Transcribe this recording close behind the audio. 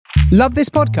Love this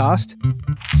podcast?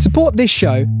 Support this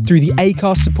show through the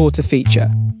Acast supporter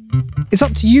feature. It's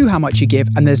up to you how much you give,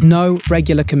 and there's no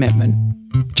regular commitment.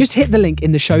 Just hit the link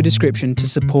in the show description to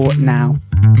support now.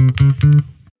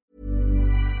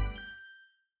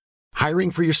 Hiring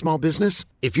for your small business?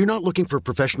 If you're not looking for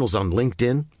professionals on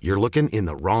LinkedIn, you're looking in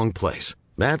the wrong place.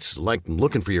 That's like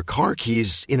looking for your car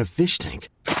keys in a fish tank.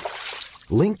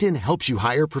 LinkedIn helps you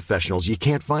hire professionals you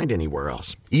can't find anywhere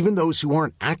else, even those who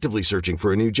aren't actively searching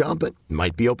for a new job but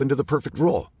might be open to the perfect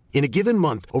role. In a given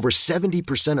month, over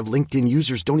 70% of LinkedIn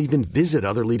users don't even visit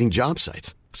other leading job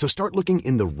sites. So start looking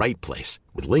in the right place.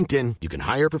 With LinkedIn, you can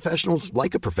hire professionals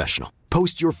like a professional.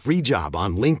 Post your free job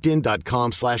on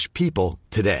linkedin.com/people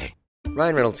today.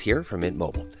 Ryan Reynolds here from Mint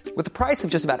Mobile. With the price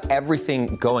of just about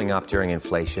everything going up during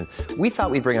inflation, we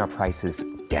thought we'd bring our prices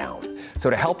down. So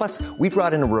to help us, we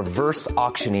brought in a reverse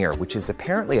auctioneer, which is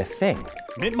apparently a thing.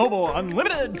 Mint Mobile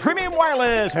Unlimited Premium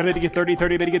Wireless. How to get 30,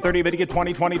 30, bit to get 30, bit to get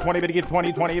 20, 20, 20, bit to get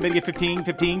 20, 20, bit to get 15,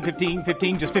 15, 15,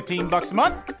 15, just $15 a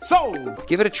month? Sold!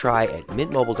 Give it a try at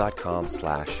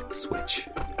mintmobile.com/switch.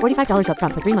 $45 up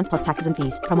front for 3 months plus taxes and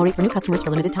fees. Promo rate for new customers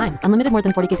for limited time. Unlimited more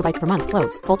than 40 gigabytes per month.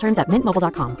 Slows full terms at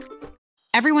mintmobile.com.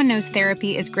 Everyone knows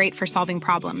therapy is great for solving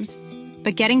problems.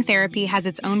 But getting therapy has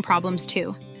its own problems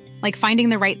too. Like finding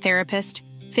the right therapist,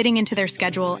 fitting into their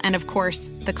schedule, and of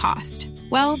course, the cost.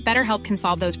 Well, BetterHelp can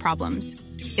solve those problems.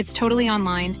 It's totally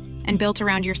online and built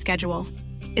around your schedule.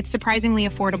 It's surprisingly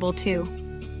affordable too.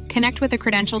 Connect with a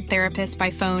credentialed therapist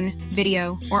by phone,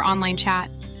 video, or online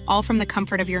chat, all from the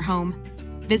comfort of your home.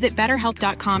 Visit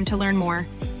BetterHelp.com to learn more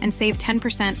and save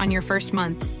 10% on your first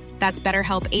month. That's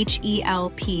BetterHelp,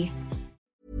 H-E-L-P.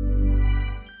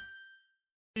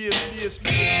 Is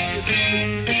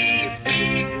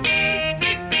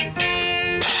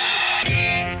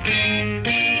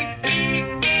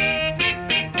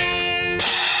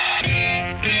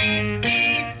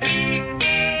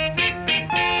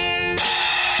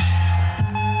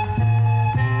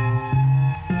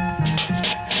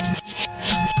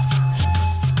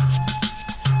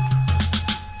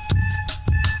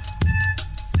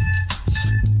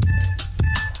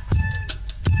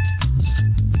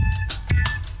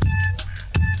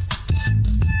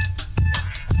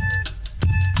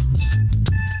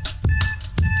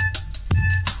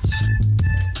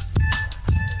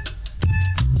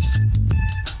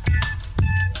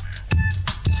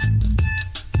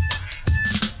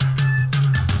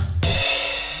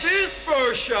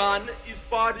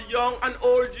for the young and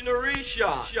old generation.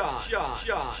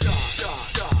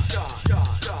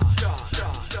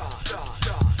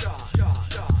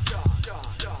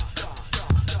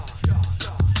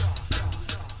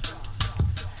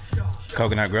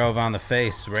 Coconut Grove on the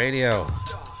Face Radio.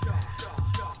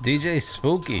 DJ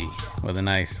Spooky with a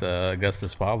nice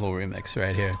Augustus Pablo remix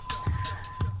right here.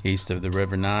 East of the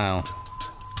River Nile.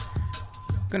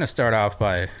 I'm gonna start off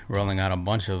by rolling out a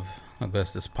bunch of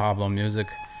Augustus Pablo music,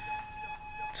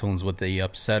 tunes with the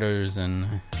Upsetters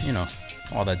and, you know,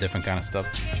 all that different kind of stuff.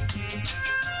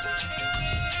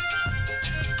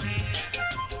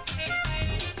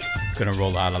 Gonna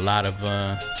roll out a lot of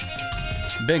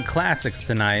big classics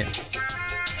tonight.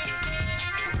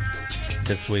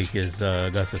 This week is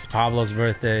Augustus Pablo's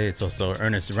birthday. It's also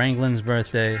Ernest Ranglin's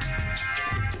birthday.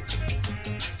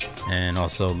 And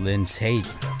also Lynn Tate.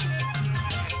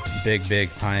 Big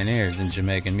pioneers in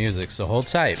Jamaican music, so hold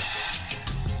tight.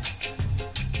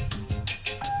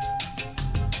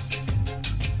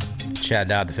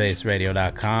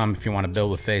 Chat.thefaceradio.com if you want to build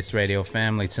with Face Radio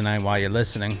family tonight while you're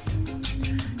listening.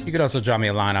 You could also drop me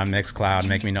a line on Mixcloud,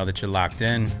 make me know that you're locked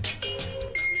in.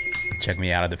 Check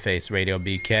me out at the Face Radio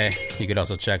BK. You could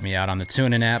also check me out on the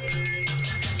TuneIn app.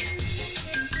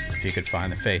 If you could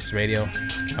find the Face Radio,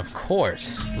 of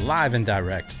course, live and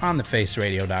direct on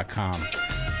thefaceradio.com.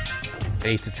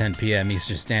 8 to 10 p.m.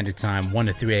 Eastern Standard Time, 1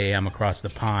 to 3 a.m. across the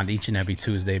pond each and every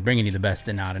Tuesday, bringing you the best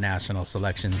in out-of-national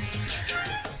selections.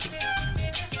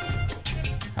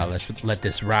 Now let's let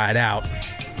this ride out.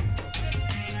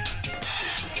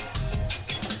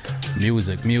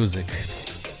 Music.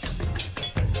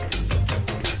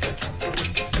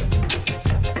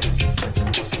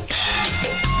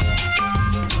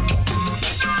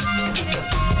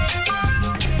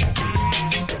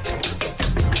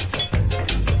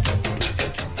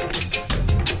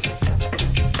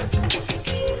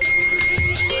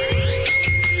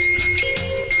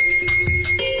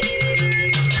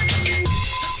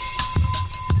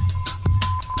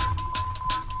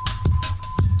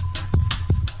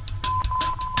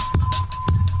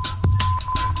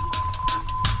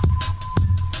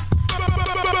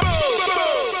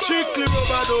 Strictly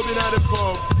rubber dub in the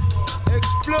pub.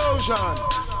 Explosion.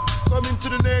 coming to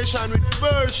the nation with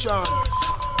version.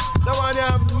 The one you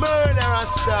have murderer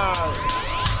style.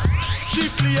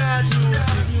 Strictly hard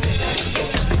music.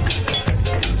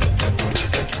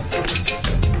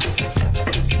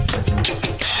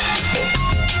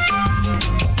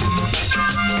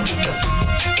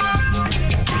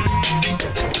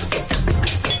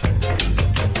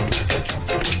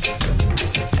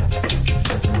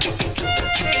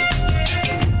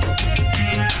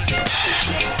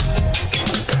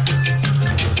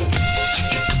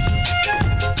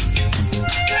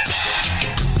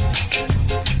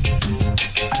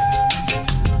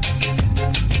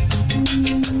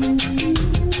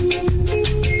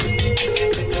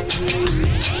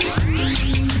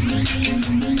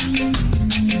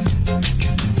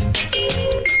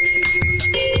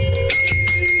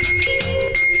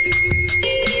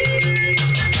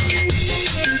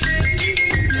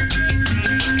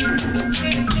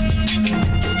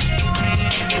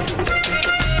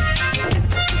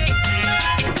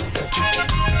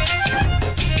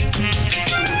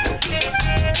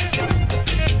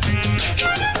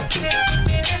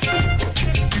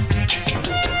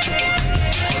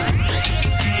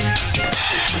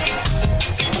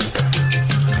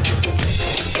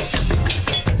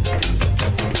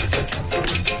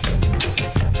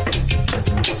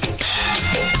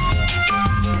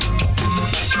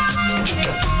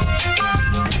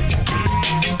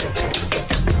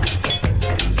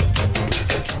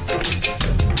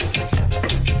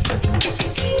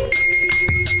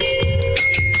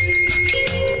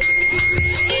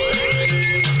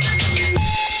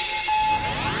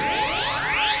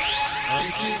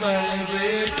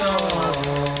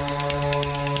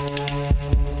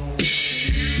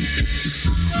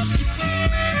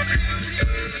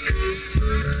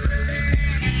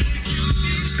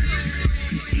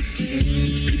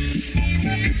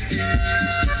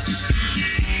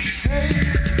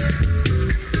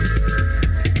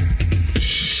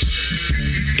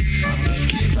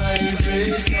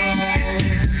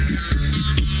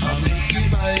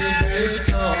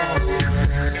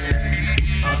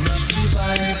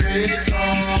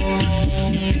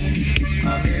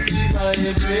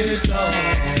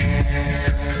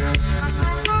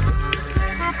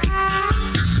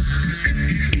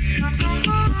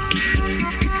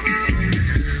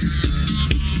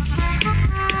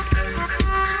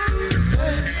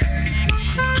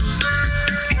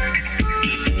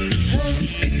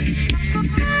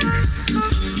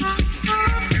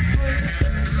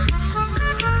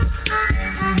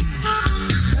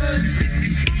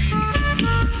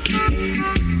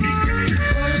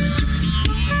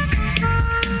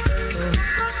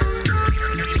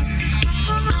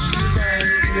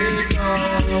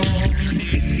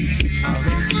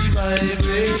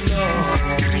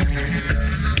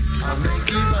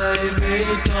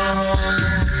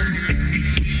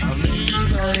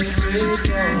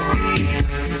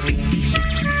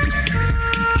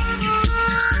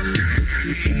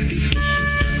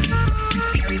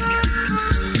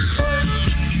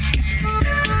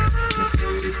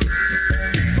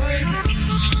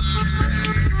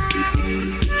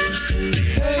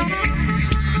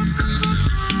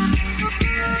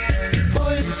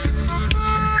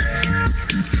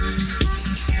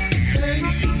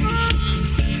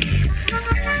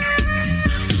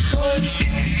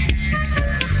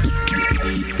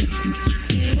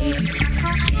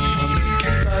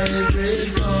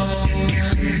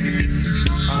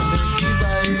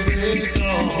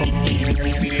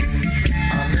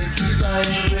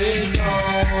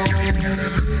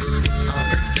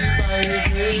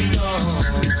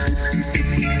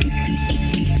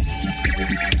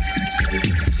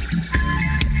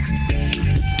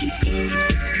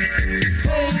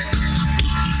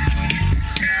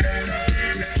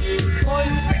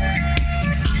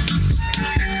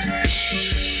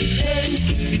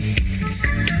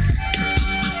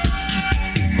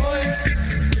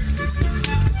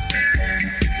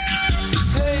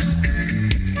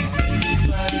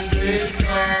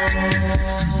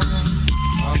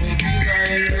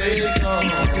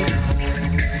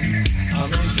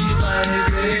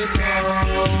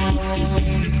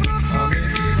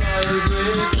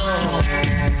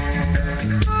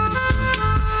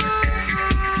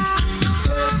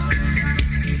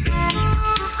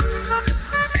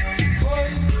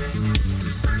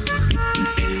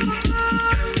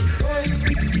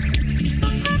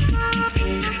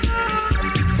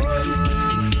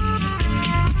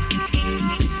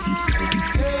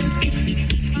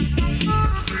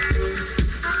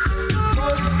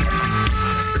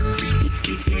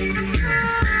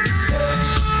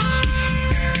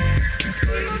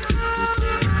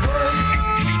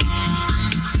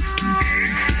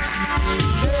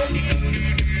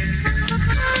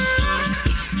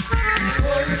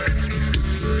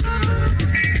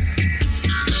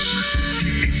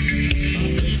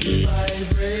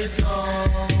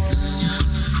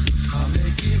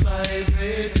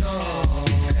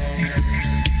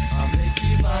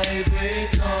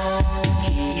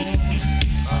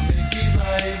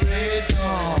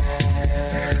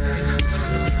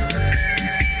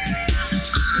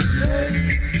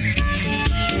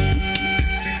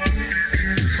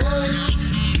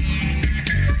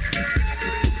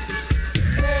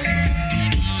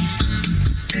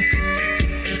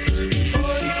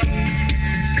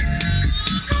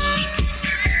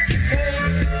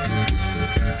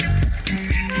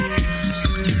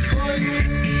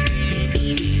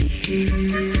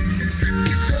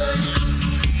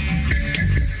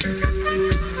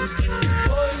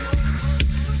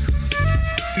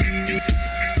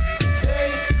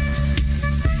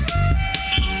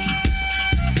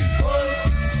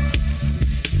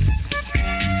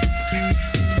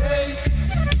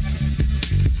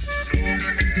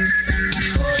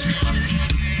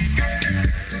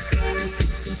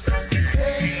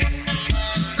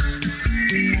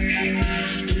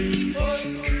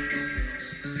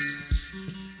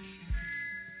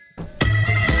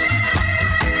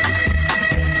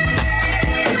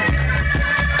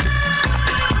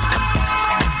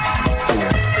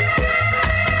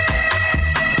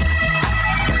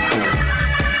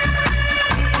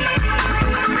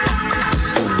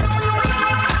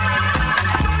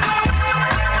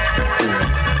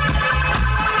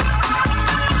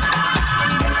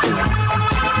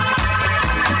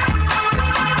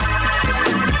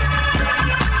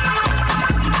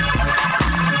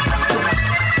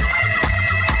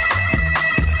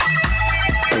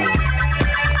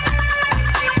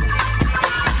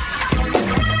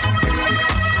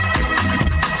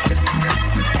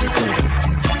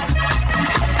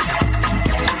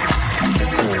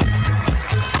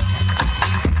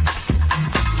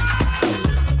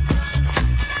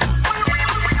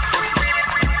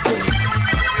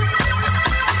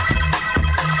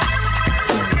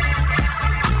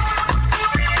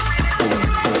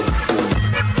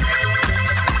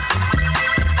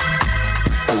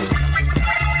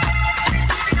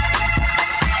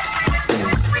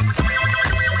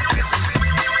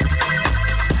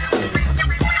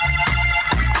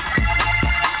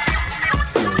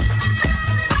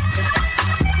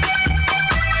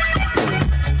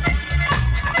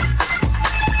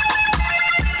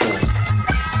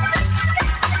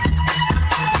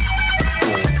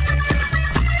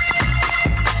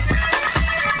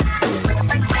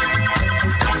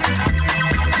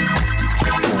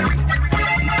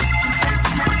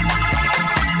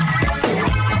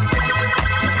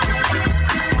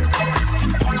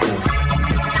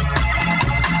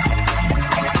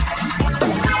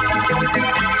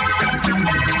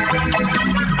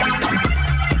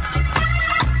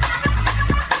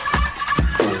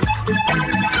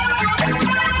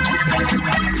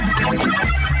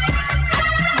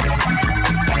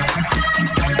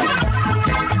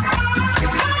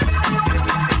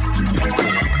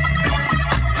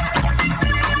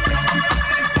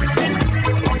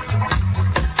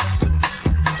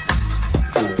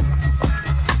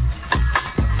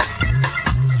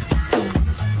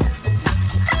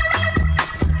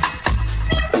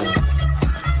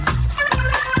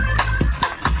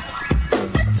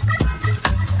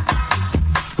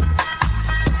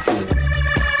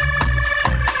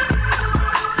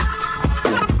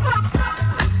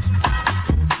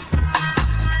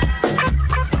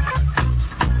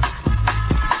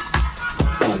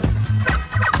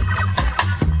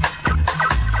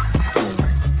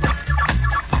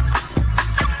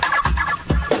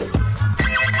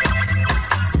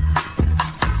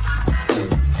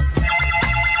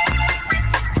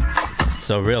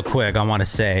 So real quick, I want to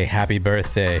say happy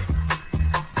birthday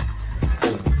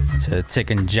to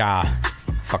Tikinja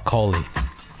Fakoli,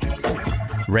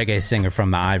 reggae singer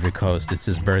from the Ivory Coast. It's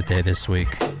his birthday this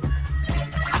week.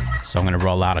 So I'm going to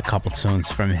roll out a couple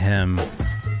tunes from him.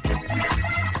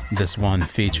 This one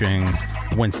featuring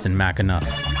Winston McAnuff.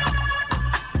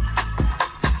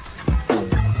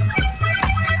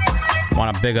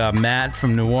 Want to big up Matt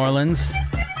from New Orleans.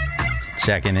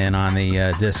 Checking in on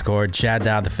the Discord.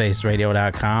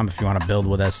 Chad.thefaceradio.com if you want to build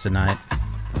with us tonight.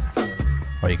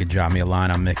 Or you could drop me a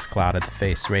line on Mixcloud at The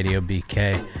Face Radio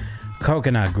BK.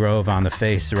 Coconut Grove on The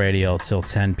Face Radio till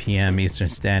 10 p.m. Eastern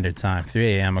Standard Time.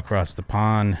 3 a.m. across the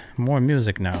pond. More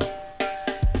music now. Ooh,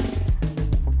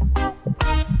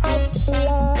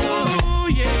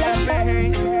 yeah,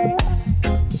 baby.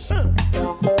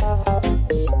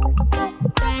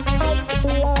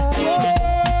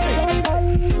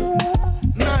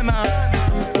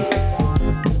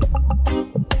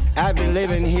 I've been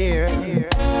living here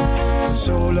for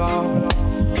so long,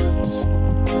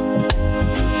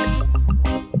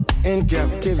 in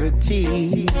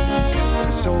captivity for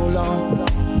so long,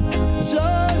 so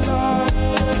long.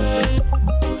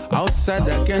 Outside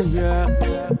I can hear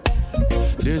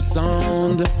the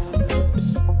sound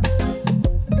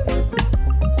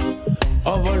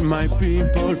of all my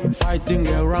people fighting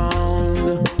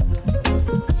around.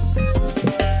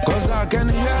 Cause I can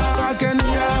hear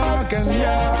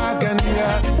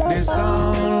the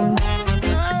sound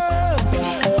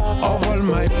of all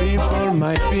my people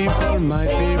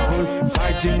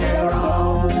fighting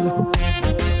around.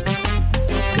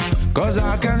 Cause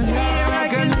I can hear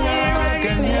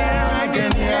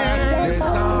the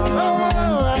sound.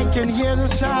 I can hear the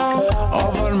sound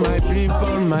of all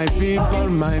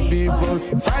my people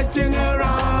fighting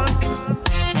around.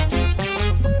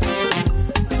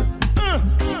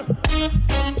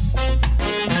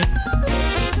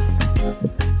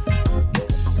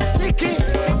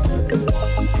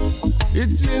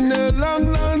 It's been a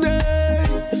long, long day.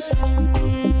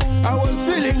 I was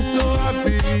feeling so so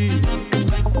happy.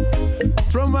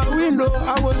 From my window,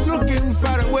 I was looking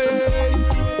far away.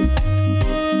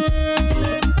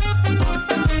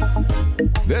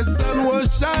 The sun was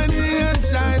shining and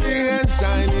shining and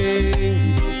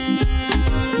shining.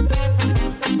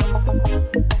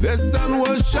 The sun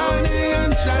was shining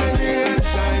and shining and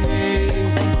shining.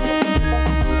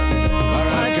 But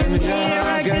I can hear,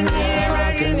 I can hear,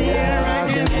 I can hear, I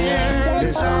can hear the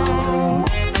sound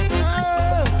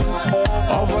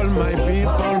of all my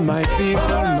people, my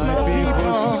people, my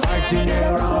people fighting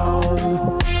around.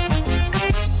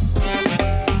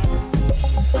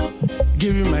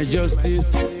 Give me my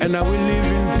justice and I will live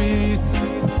in peace.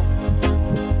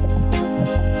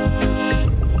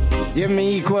 Give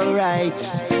me equal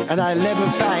rights and I'll never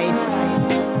fight.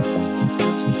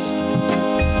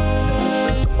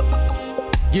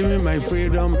 Give me my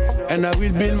freedom and I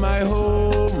will build my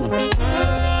home.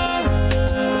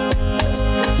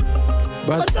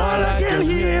 But all I can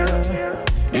hear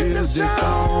is the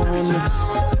sound.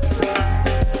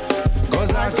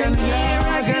 Cause I can hear,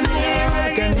 I can hear,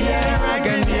 I can hear, I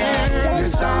can hear the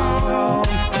sound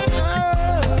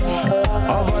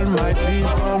of all my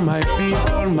people, my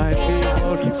people, my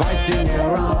people fighting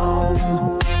around.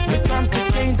 We come to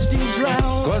change these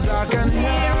rounds. Cause I can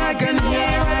hear, I can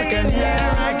hear, I can hear,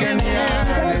 I can hear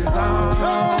the sound.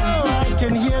 Oh, I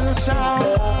can hear the sound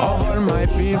of all my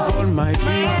people, my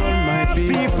people, my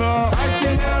people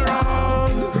fighting around.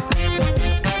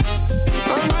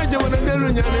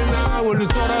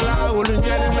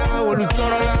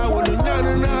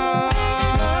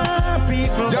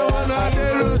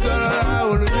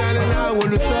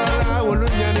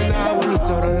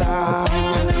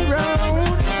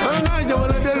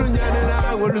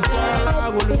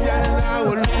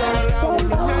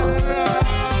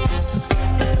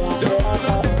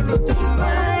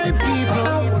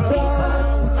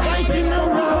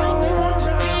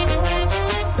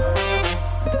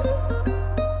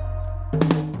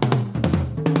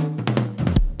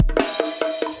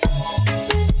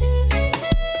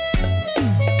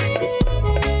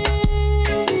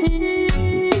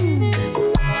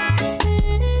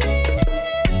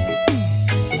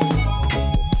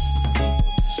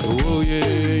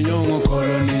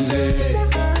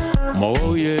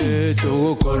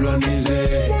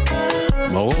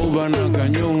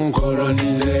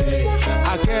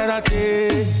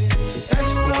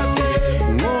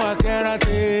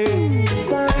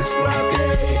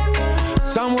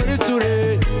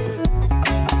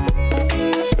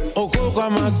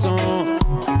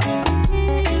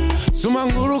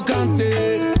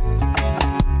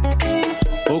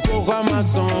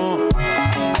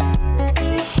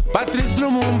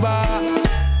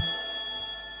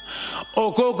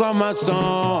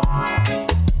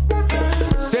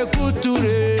 Sékou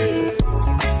Touré,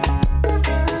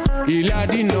 il a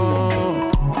dit non.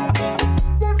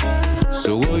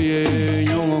 Sogoye,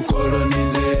 nyongo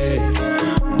colonisé.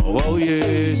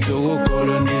 Mowoye, sogo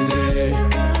colonisé.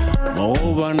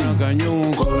 Mowobana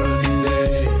kanyongo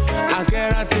colonisé.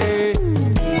 Akerate,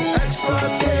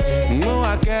 exploité. No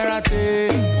akerate,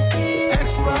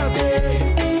 exploité.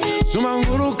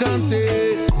 Sumanguru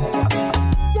Kanté.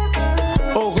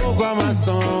 Okokwa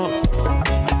mason,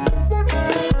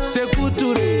 Sékou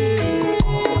Touré.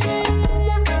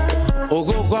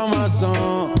 Okokwa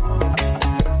mason,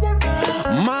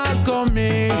 Malcolm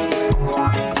X.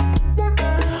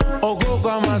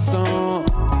 Okokwa mason,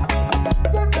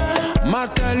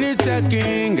 Martin Luther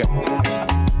King.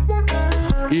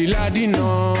 Il a dit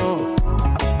non.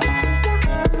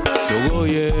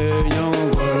 Sogoye,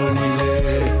 nyongo colonisé.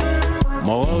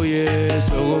 Mowoye,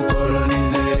 sogo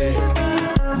colonisé.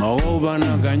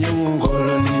 Maobana ganyo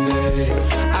colonisé.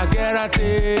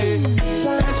 Akerate,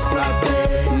 exploité.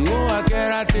 No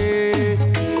akerate,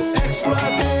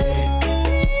 exploité.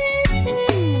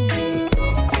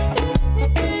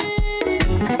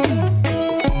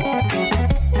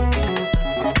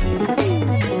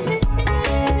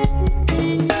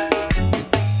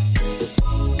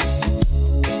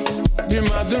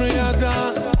 Bima duniyata,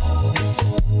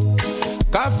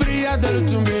 kafriya del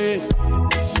tumbe.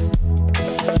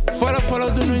 Fala fala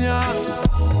dununya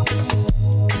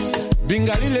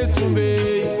bingali le tumbe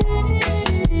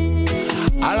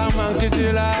ala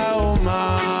mankisi la oma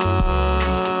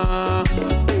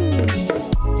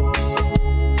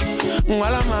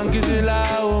ala mankisi la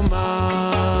oma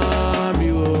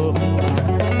biwo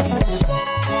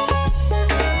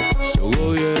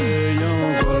sogoye yon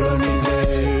colonisé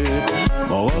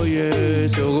mogoye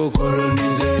sogo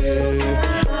colonisé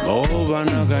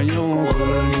moobana ganyon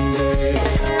colonisé.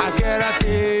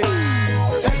 Akerate,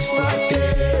 exploité.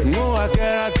 No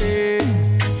akerate,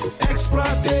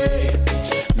 exploité.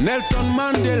 Nelson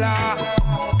Mandela,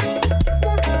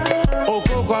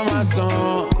 Oko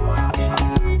Kwamason,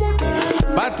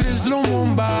 Patrice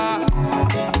Lumumba,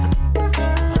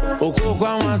 Oko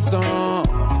Kwamason,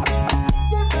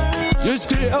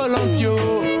 jusqu'à Olympio,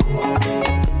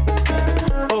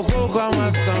 Oko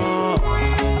Kwamason,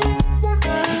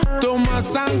 Thomas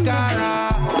Sankara,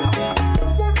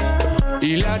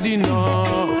 il a dit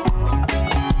non.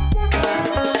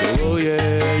 So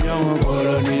yeah, young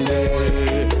colonisé.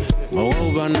 Mo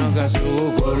banaka so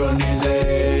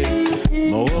colonisé.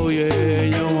 Mo yeah,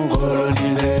 young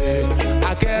colonisé.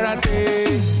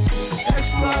 Akerate,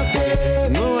 exploité.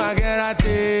 No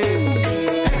akerate,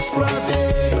 exploité.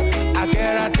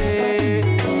 Akerate,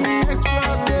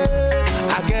 exploité.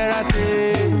 Akerate,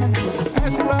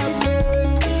 exploité.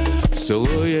 So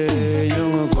yeah,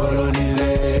 young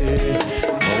colonisé.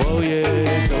 Mo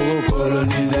yeah, so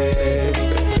colonisé.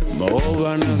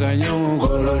 Moban ganyon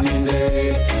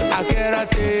colonisé.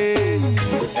 Akerate,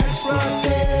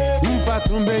 exploité.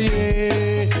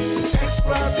 Mfatumbeye,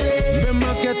 exploité.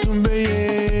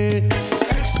 Mbemaketumbeye,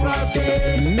 exploité.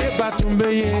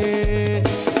 Nebatumbeye,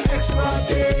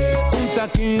 exploité.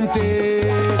 Kuntakinte,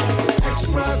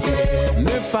 exploité.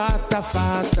 Nefata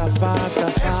fata fata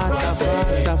fata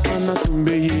fata fana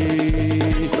tumbeye,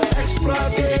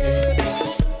 exploité.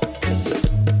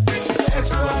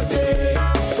 Exploité.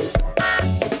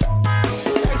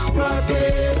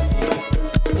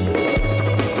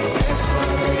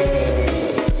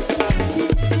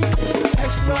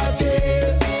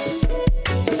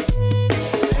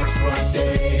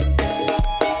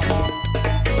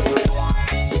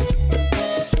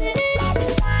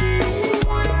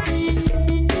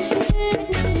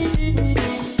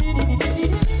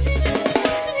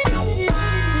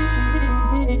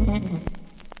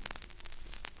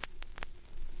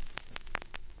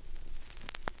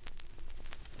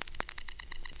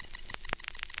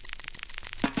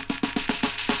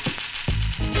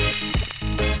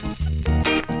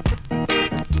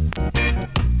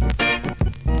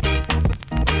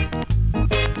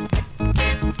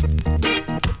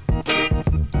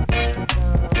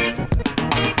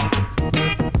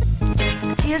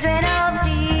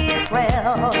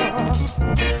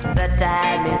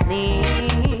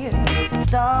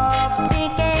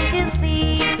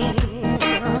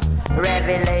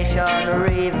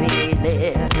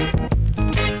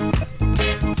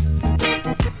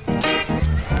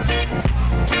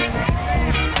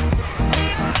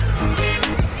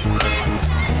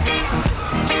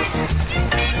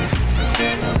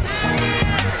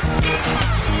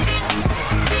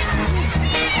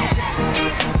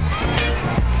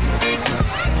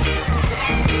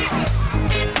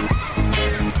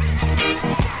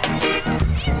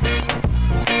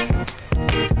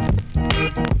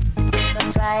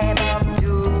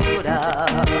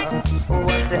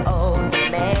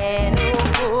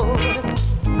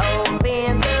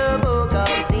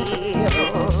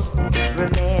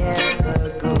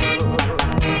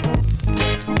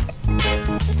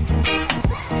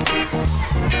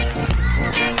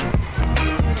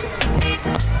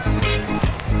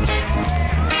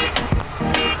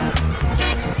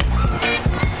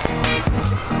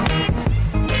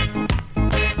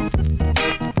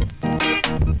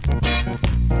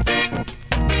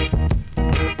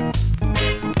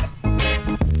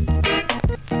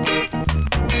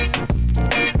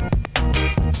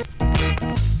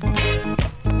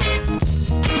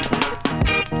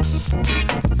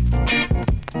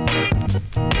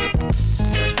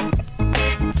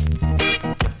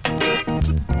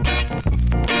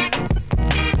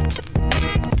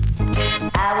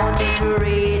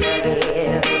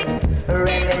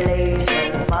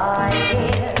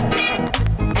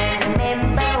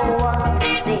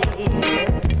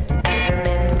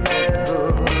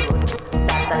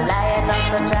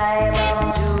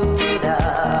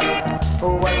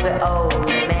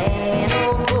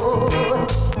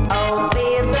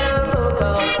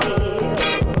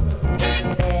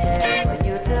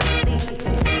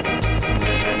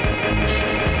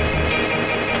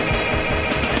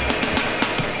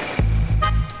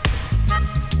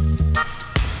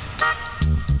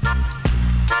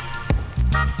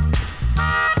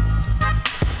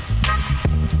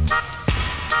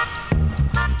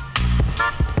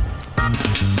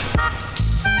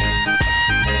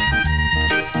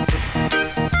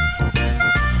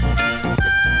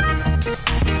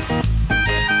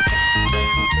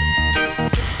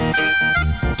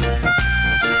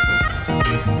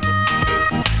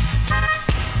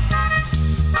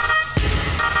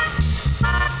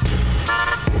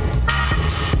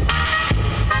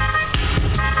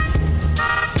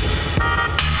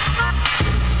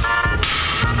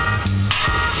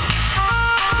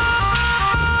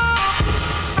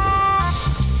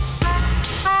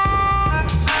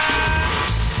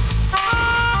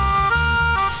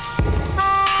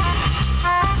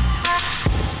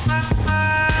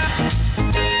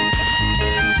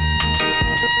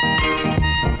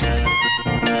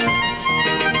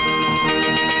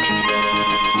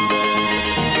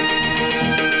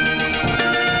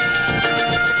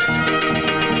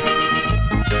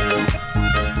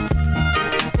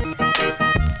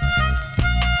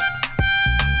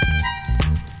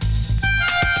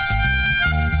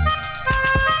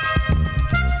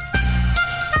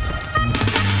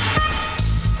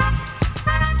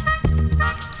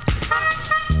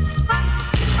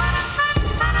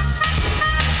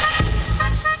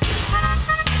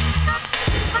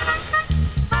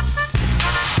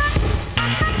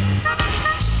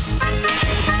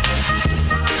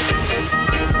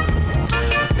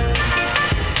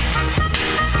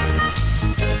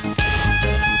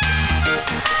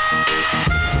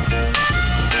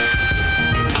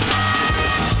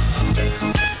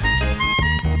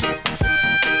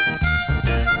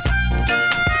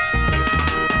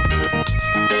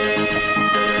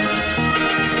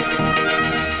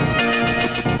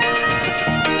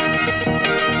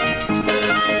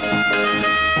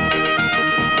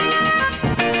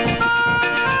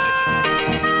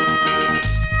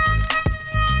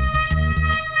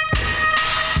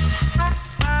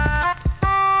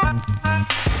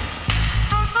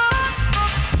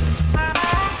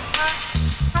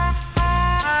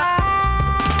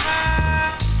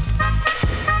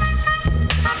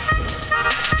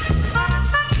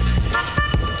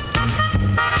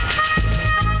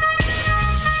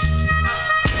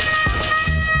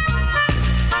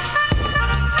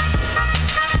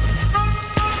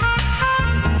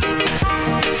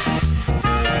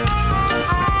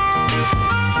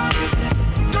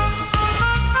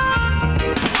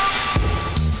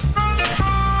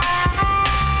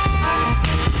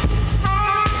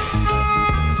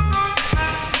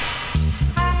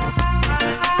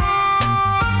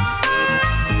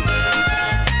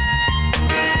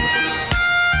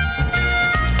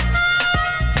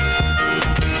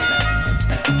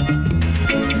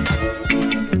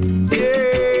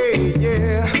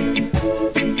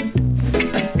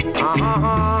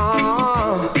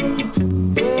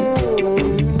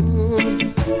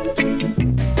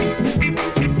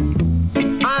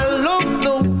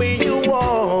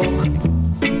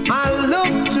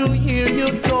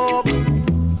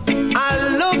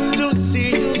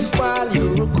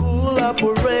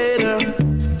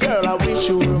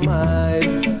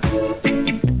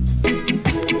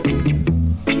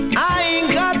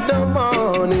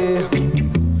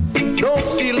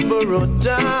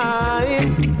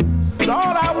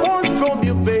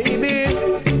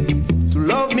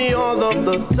 of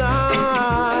the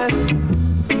time.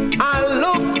 I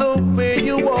love the way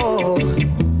you walk.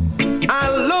 I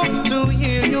love to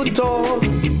hear you talk.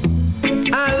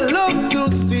 I love to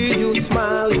see you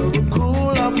smile. You're a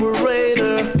cool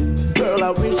operator. Girl,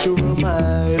 I wish you were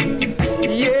mine.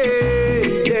 Yeah,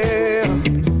 yeah.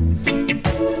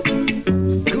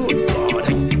 Good God.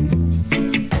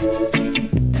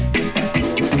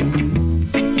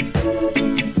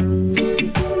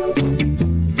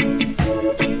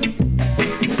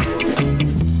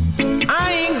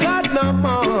 I ain't got no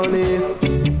money,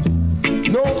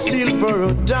 no silver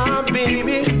or dime,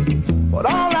 baby. But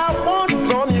all I want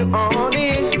from you,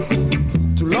 honey,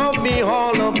 to love me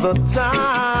all of the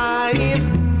time.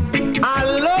 I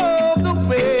love the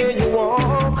way you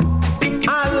walk.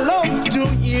 I love to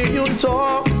hear you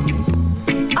talk.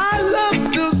 I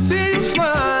love to see you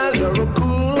smile. You're a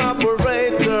cool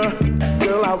operator.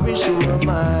 Girl, I wish you were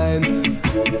mine.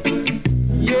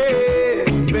 Yeah,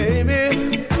 baby.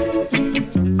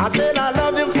 I said I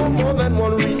love you for more than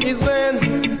one reason.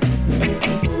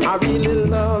 I really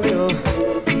love you.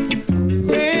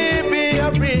 Baby, I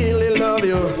really love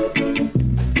you.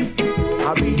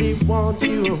 I really want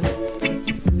you.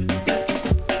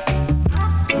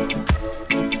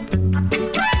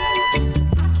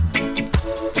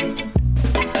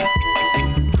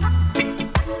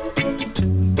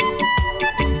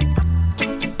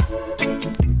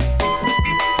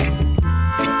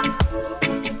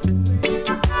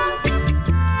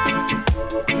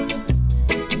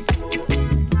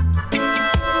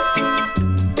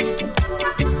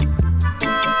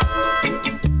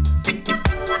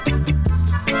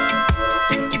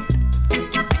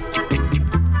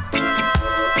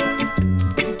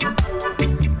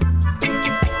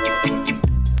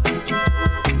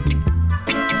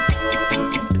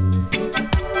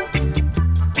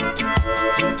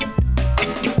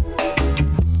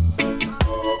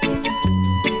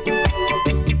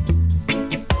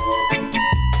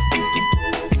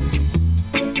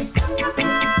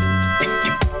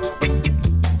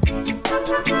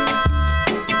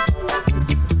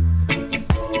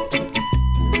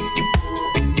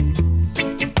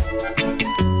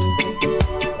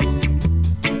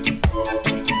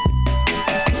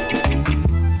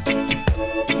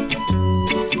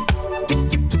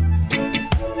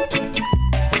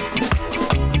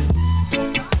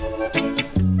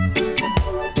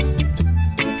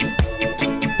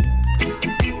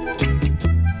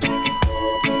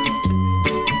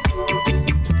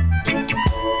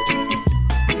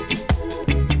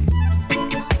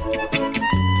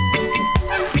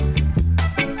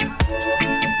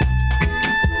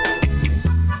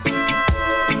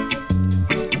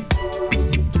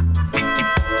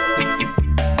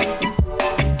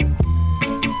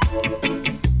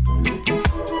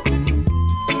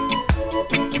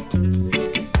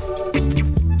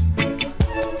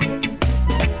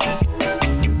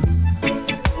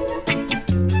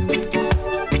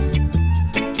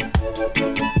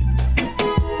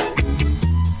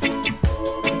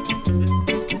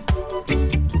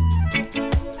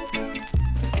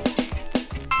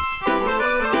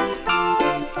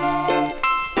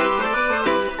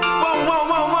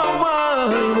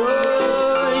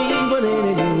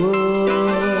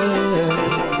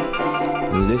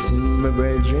 Listen, my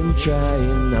brethren, try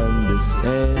and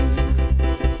understand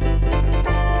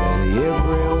that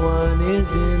everyone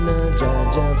is in a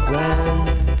Jaja plan.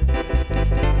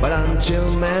 But until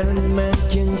man and man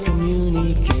can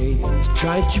communicate,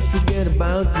 try to forget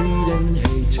about greed and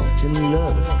hate and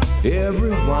love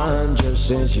everyone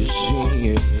just as you see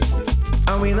it.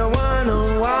 And we don't wanna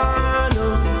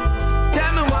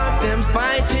tell me what them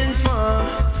fighting for.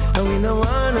 And we don't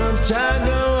wanna tug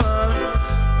of war.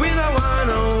 We don't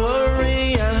wanna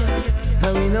worry,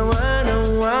 and we don't wanna,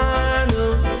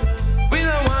 we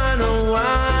don't wanna,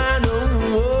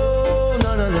 oh,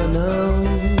 no, no, no, no.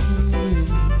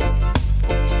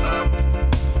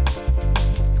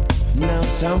 Now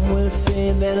some will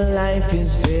say that life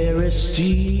is very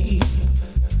steep,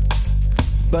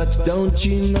 but don't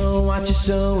you know what you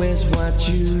sow is what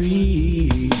you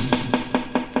reap?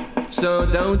 So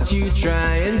don't you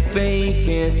try and fake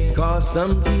it, cause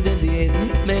some people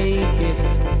didn't make it.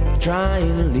 Try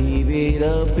and leave it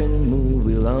up and move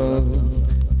along.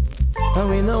 And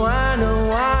we know I know,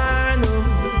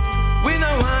 we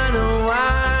know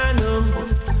I know,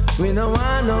 we know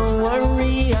I know,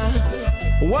 worry,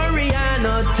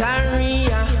 no tarry.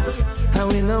 And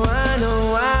we know I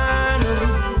know,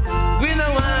 we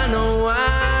know I know,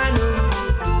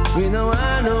 we know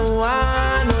I know,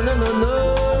 no, no, no, no.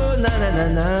 Na na na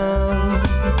na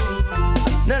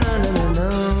na na na na.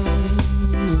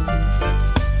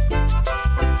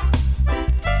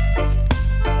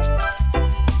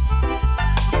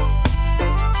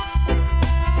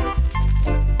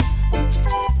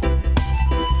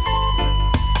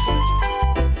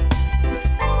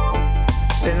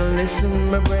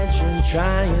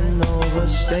 try and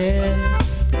overstand.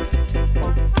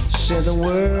 Said the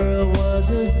world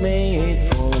wasn't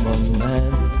made for one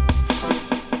man.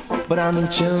 But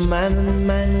until man and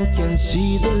man can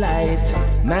see the light,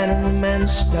 man and man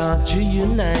start to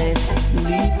unite,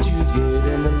 live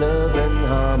together in the love and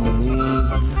harmony.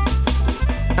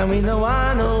 And we no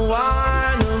wanna,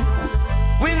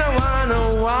 we no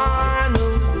wanna,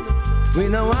 we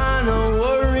no wanna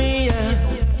worry,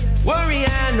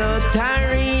 no tire.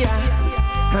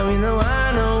 And we no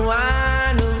wanna,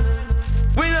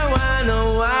 we no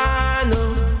wanna,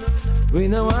 we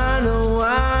no wanna,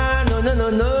 no, no, no,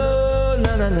 no,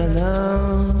 no, no, no, no,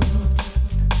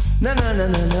 no, no, no,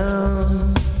 no,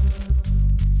 no.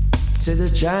 To the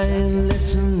giant,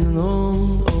 listen and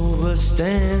don't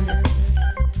overstand.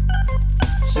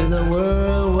 So the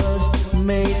world was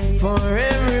made for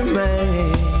every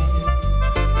man.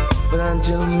 But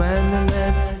until man and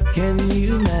man can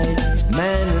unite,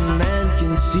 man and man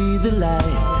can see the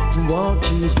light and walk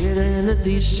together in a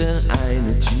decent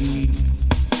energy.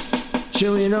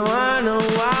 So we know I know, we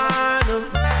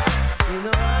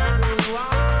know I know.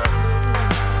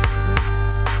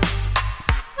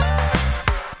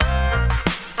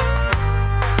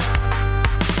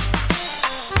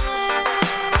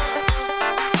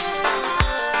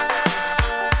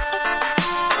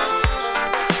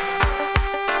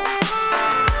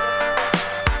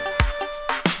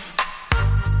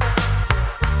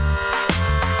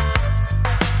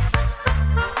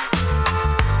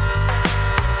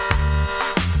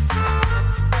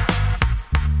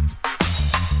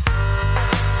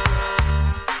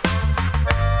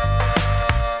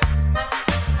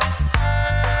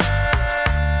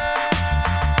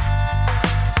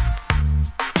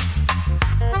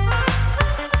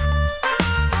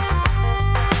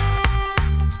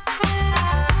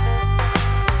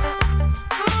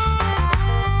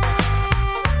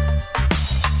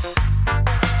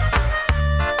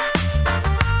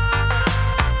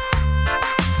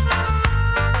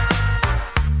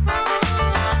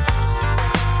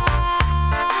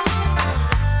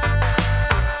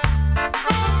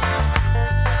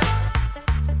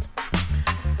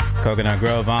 Coconut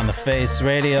Grove on the Face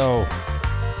Radio.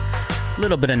 A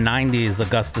little bit of 90s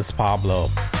Augustus Pablo.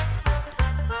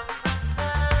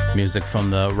 Music from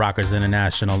the Rockers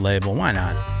International label. Why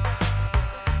not?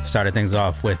 Started things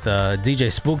off with a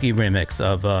DJ Spooky remix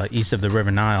of East of the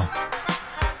River Nile.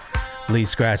 Lee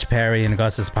Scratch Perry and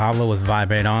Augustus Pablo with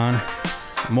Vibrate On.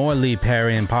 More Lee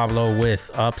Perry and Pablo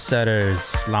with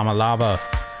Upsetters, Lama Lava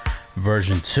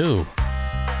version 2.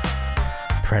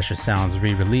 Pressure Sounds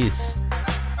re-release.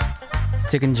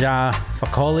 Tikin Jah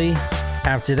Fakoli.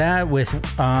 After that with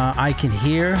I Can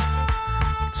Hear.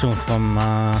 Tune from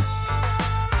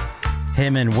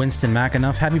him and Winston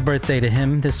McAnuff. Happy birthday to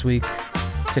him this week.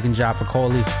 Tikin Jah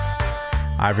Fakoli.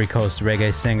 Ivory Coast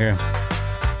reggae singer.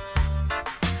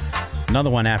 Another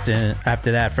one after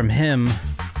that from him.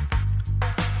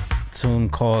 Tune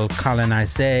called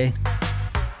Colonize.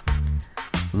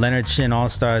 Leonard Shin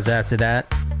All-Stars after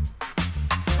that.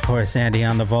 Horace Andy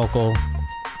on the vocal.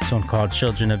 Tune called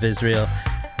Children of Israel.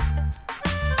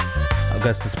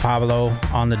 Augustus Pablo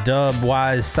on the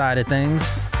dub-wise side of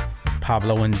things.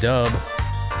 Pablo and dub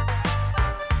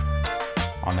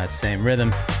on that same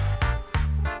rhythm.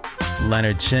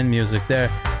 Leonard Shin music there.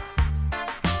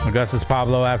 Augustus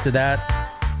Pablo after that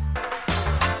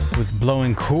with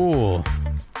Blowing Cool.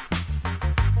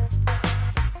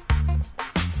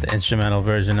 The instrumental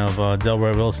version of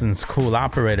Delroy Wilson's Cool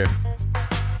Operator.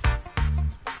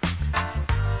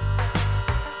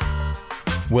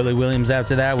 Willie Williams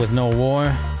after that with No War.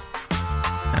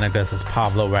 And Augustus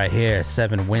Pablo right here,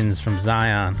 7 Wins from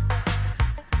Zion.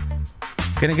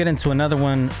 Gonna get into another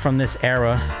one from this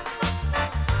era.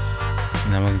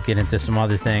 And then we'll get into some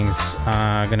other things.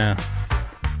 Gonna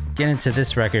get into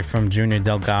this record from Junior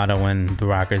Delgado and the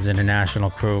Rockers International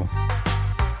crew.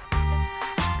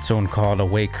 Tune called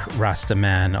Awake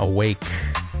Rastaman, Awake.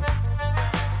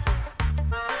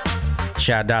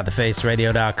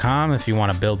 Chat.thefaceradio.com if you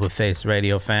want to build with Face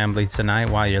Radio family tonight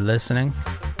while you're listening.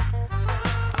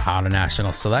 Out of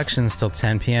national selections till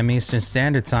 10 p.m. Eastern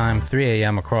Standard Time, 3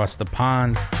 a.m. across the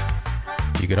pond.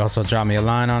 You could also drop me a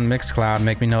line on Mixcloud.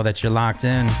 Make me know that you're locked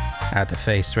in at the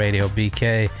Face Radio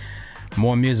BK.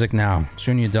 More music now.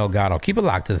 Junior Delgado. Keep it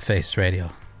locked to the Face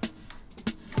Radio.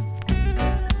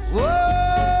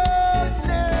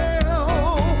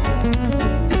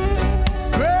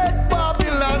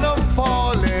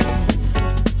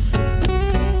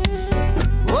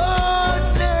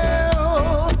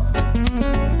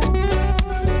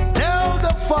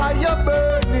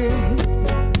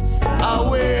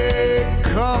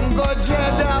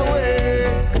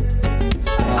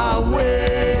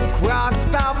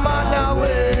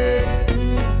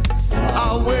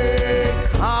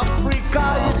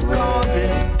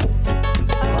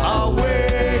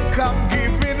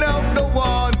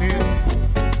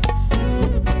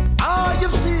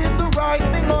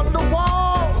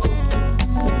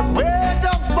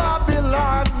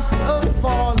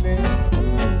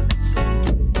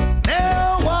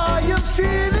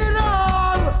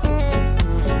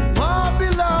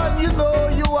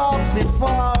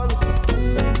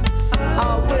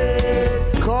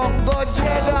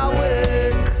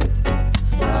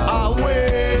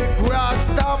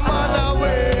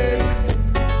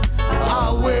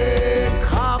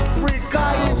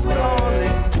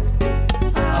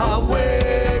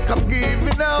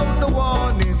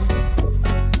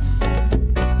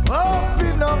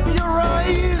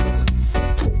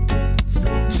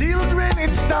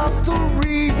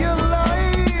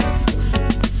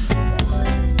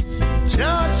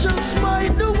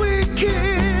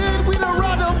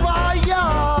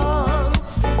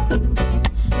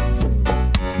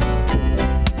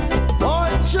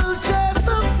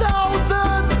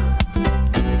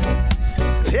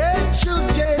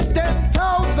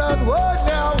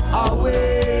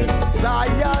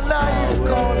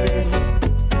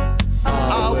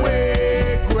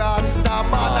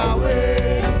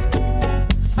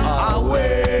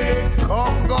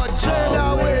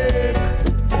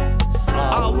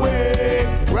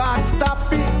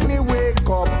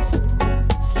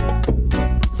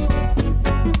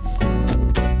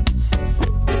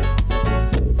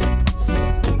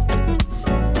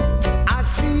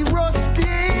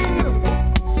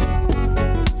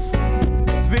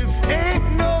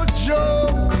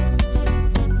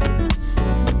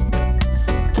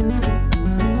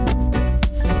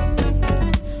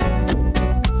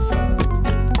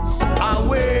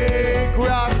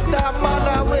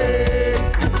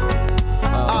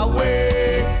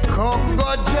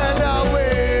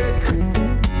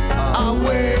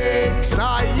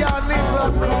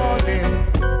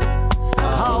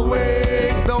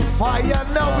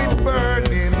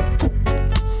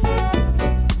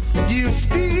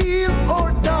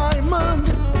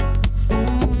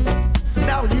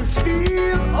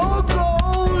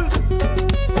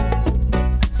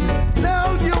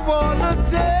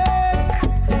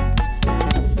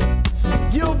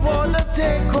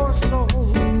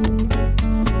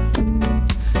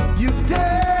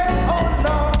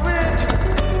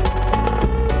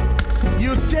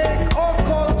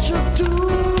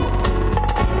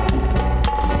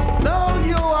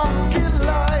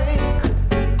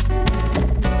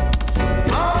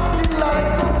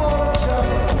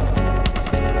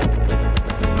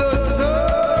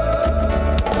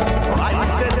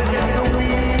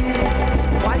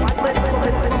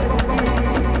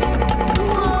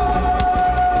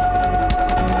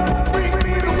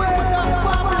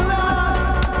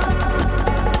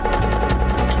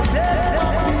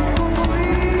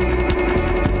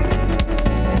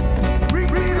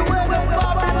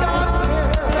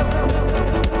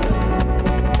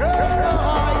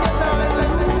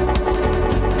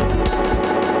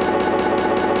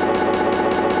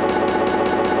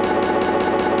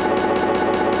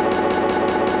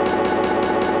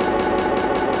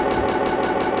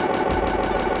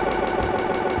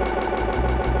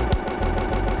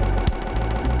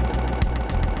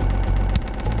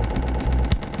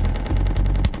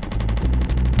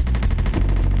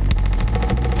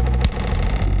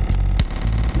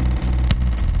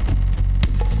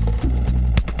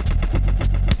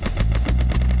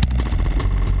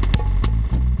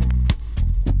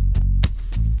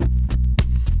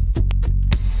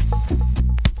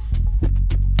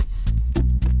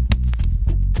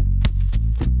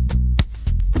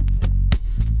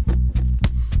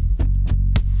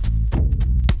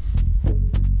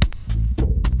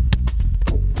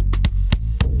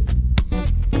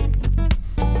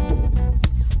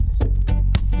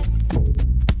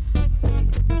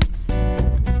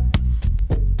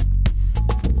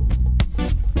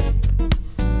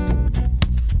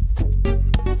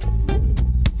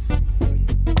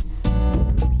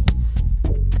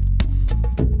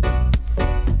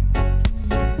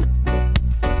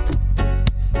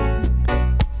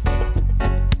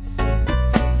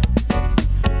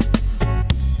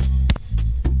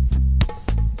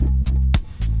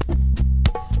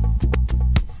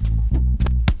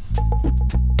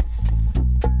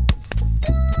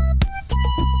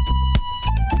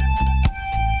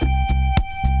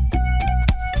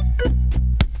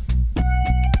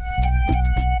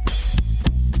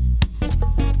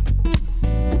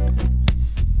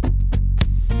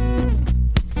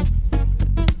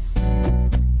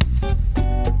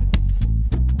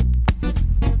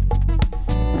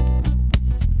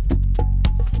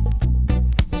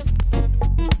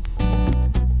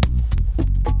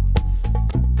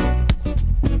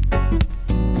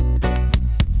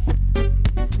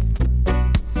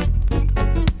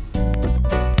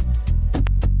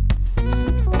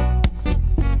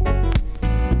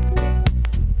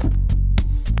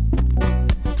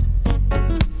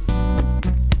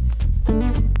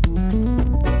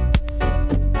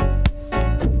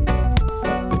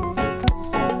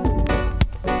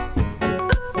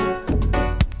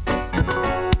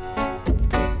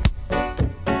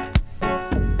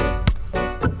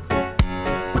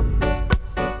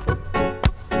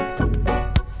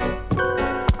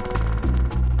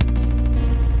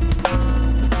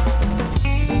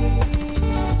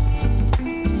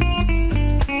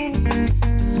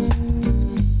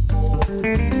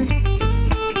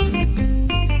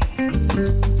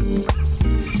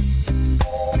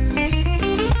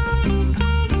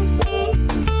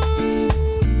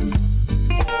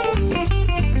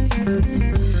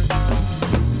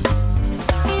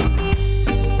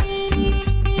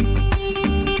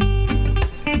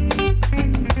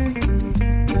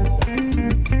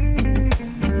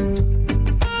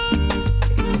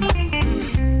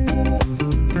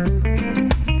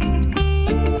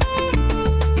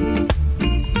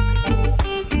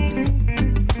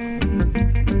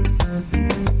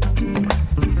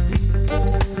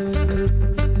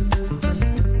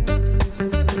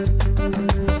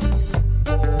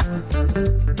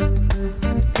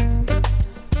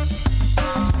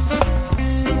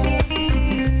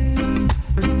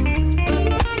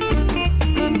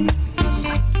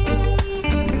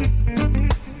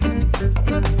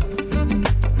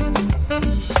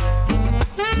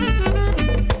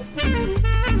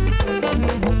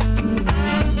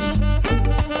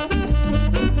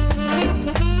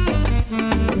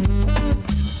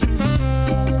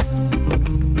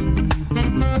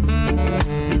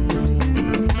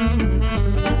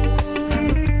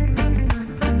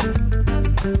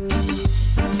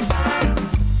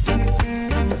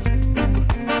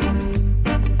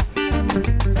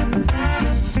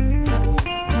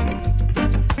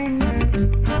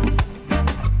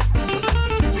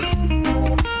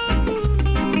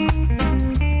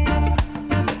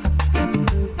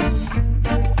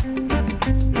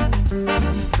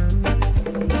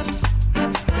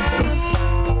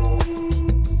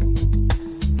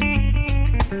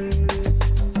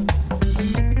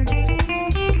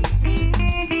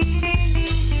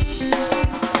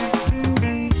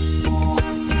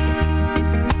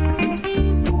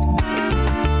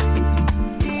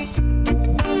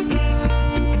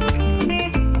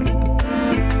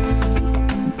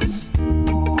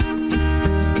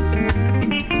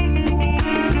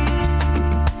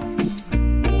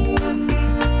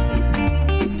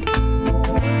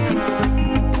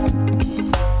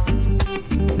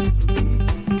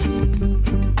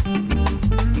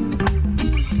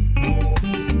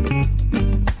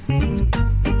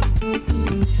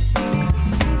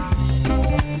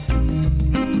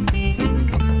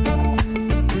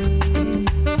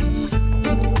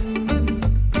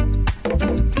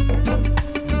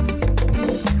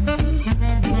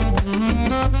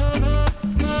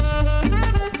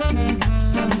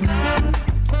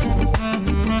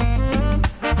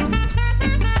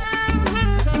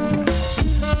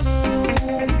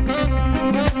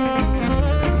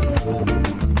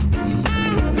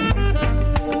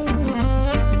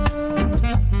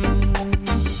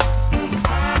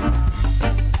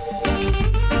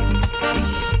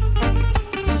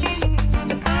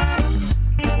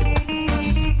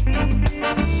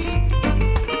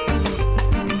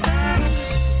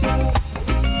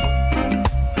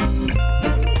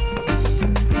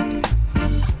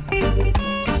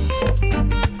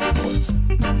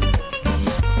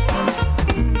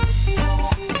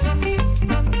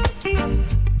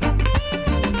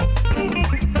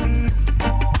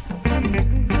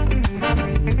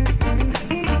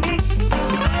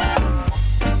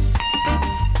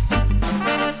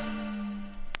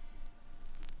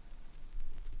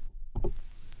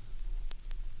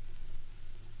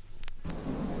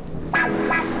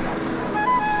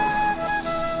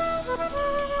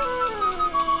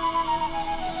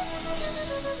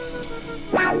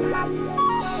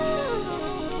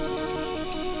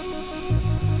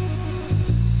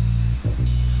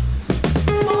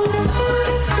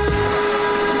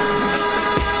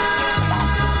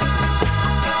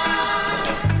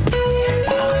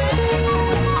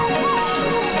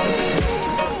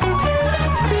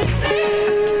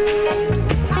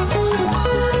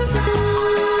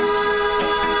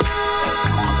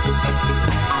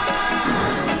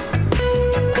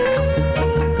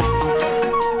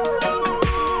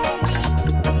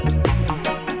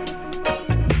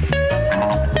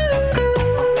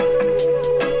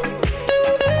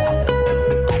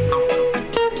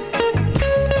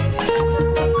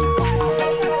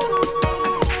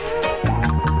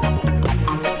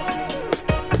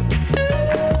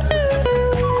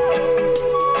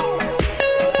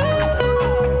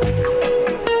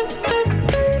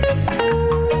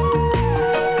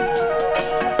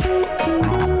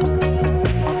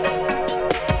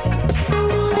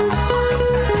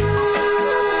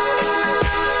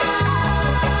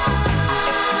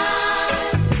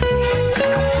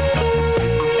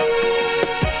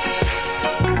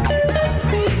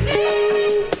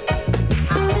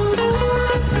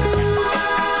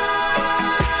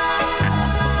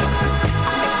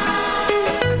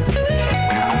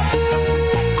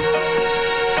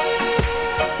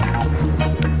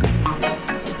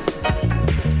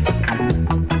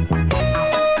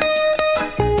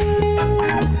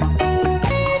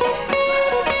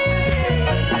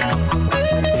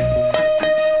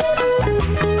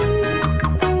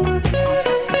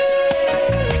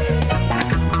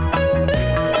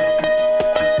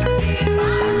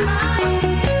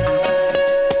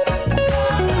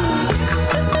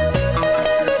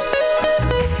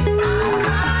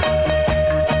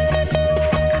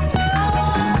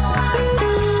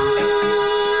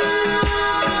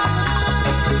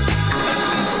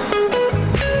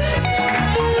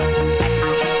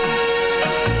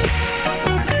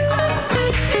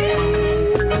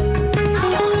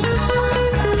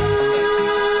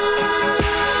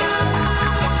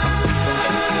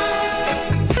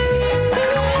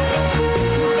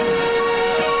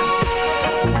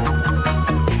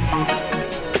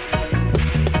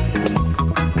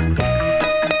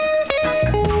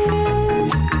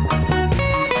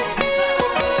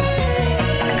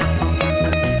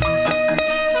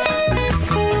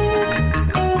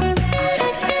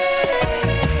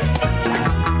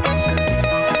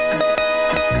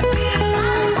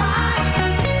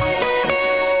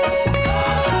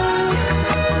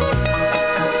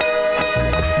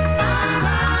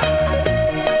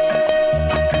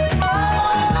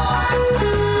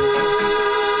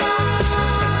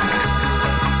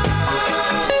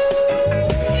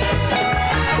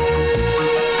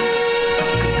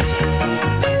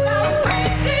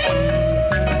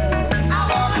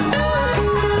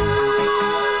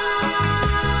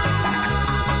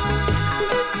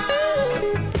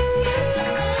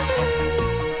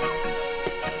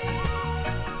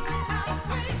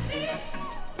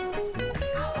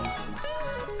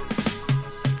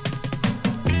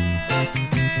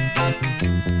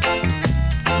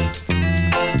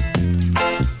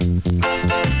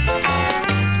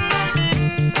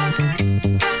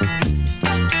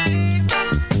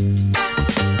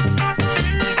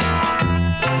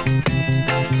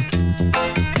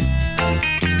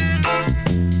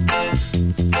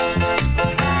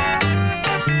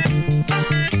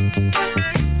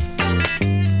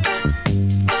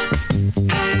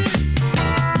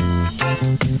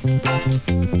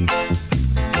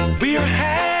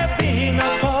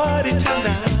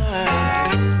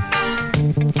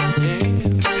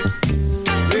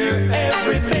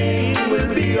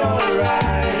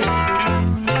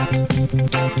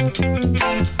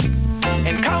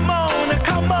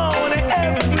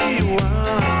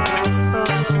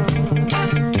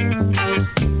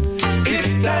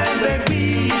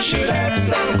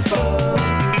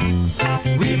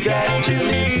 got to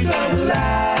live some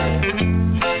life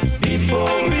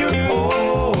before we're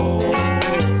old.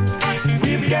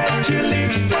 We've got to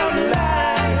live some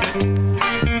life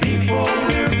before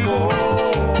we're old.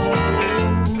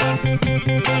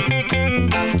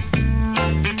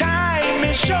 Time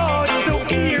is short, so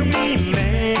hear me,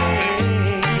 man.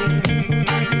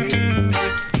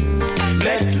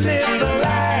 Let's live the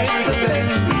life the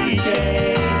best we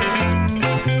can.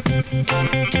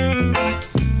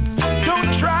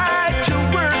 Don't try to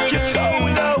work your soul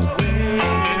away.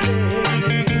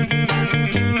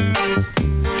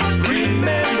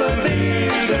 Remember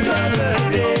there's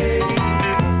another day.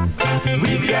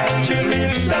 We've got to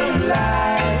live some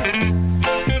life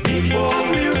before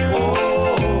we're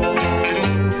old.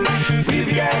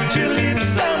 We've got to live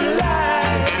some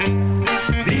life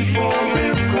before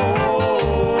we're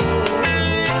cold.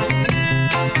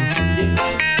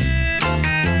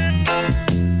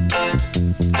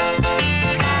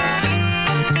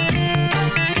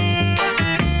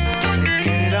 Let's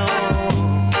get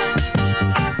on.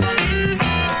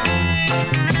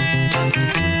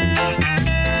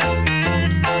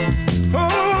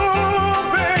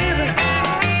 Oh, baby.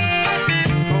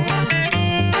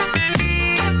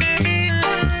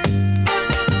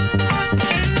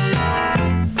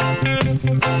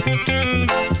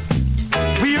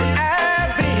 We're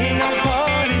having a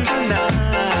party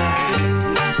tonight.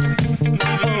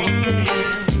 Oh, yeah.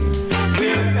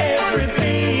 Where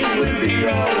everything will be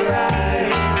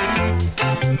alright.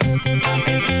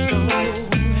 And so,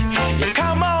 you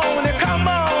come on,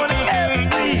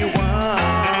 everyone.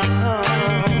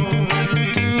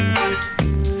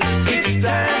 It's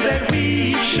time that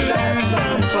we should have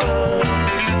some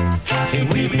fun.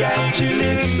 And we've got to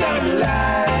live some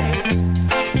life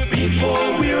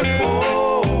before we're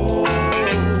old.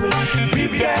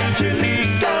 We've got to live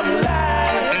some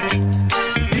life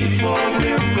before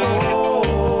we're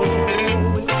old.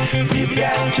 We've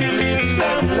got to live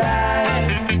some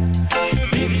life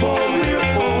before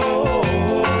we're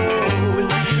old.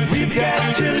 We've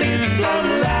got to live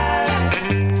some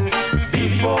life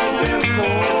before we're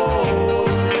old.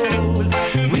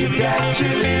 We've got to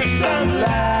live some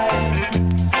life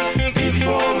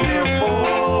before we're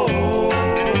old.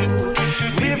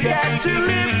 We've got to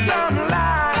live some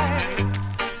life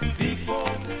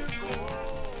before we're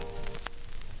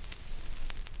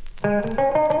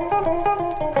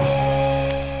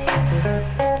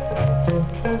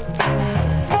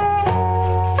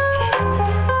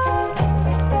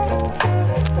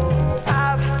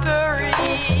After it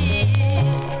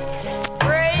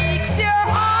breaks your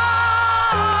heart,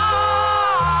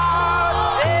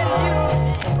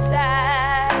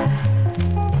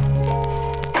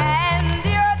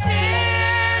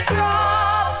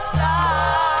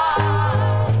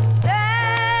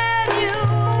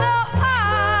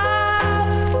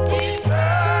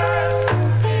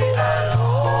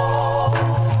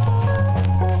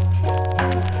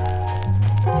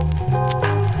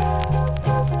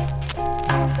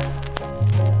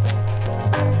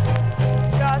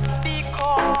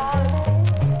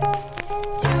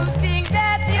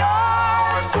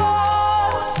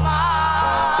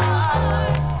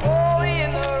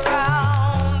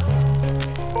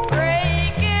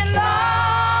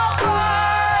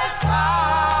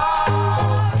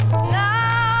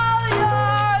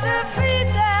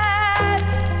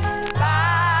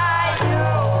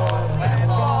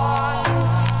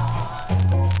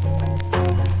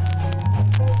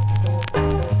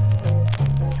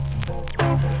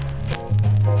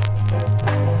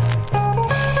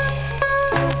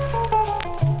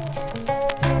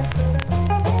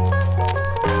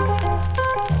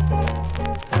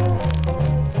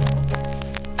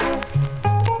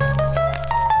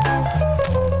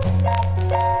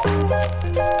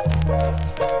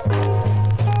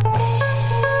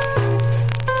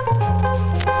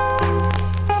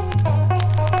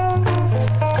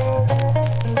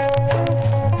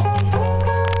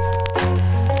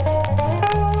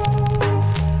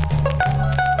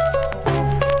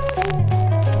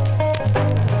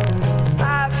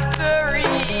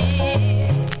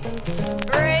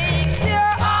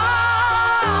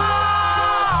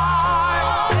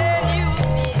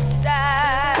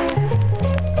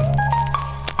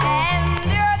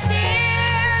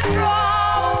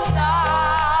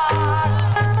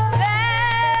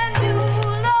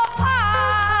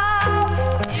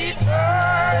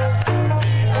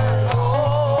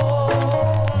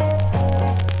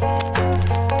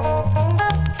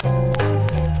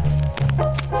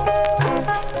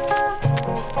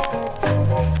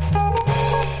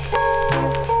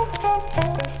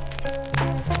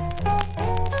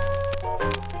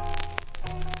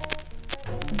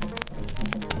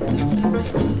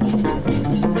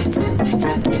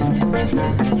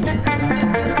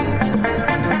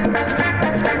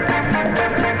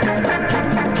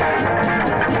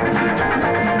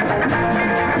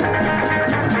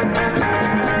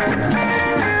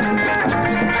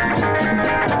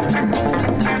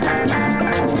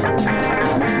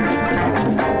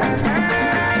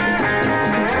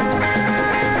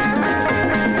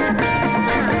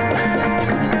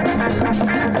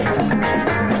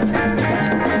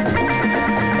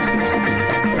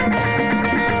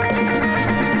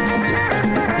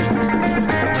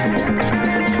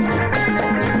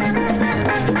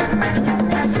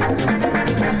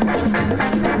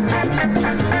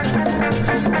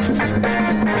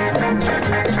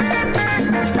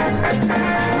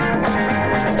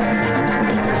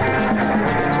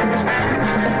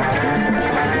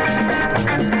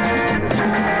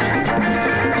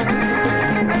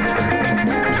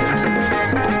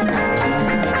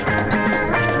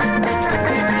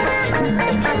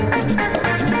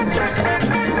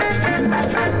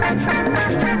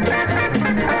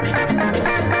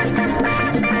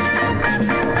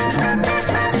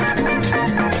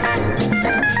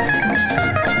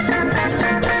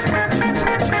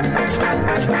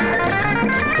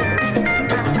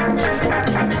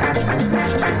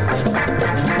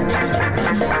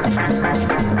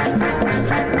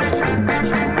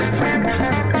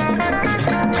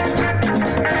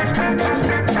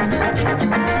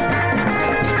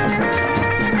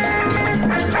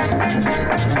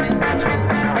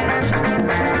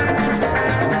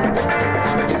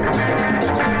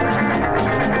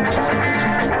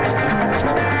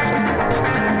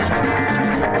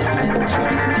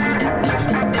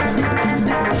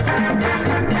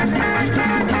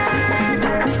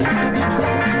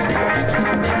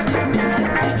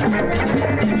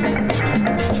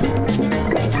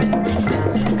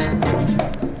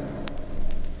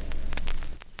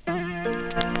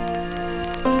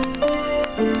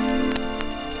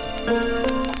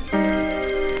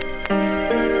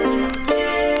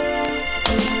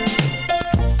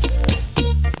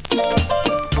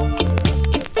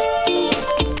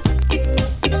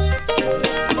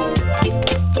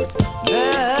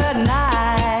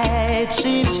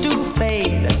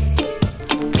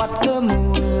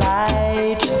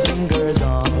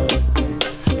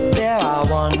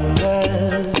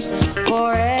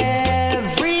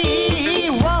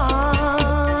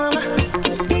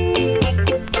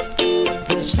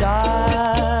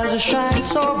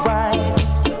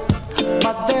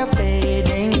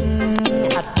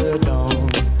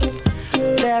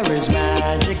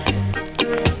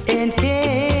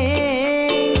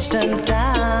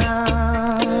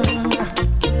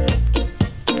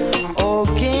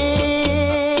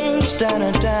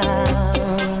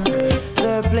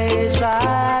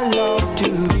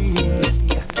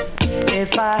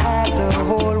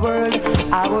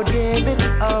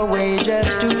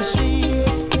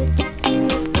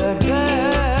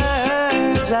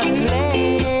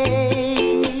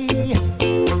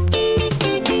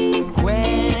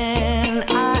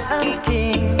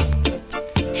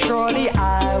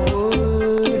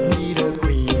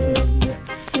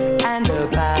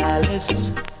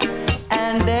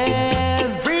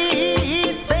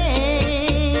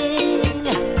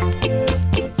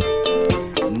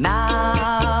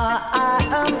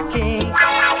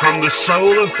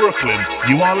 Soul of Brooklyn,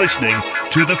 you are listening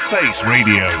to The Face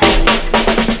Radio.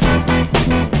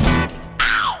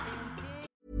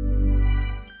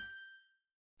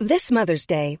 This Mother's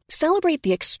Day, celebrate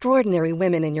the extraordinary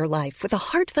women in your life with a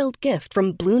heartfelt gift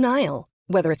from Blue Nile.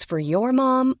 Whether it's for your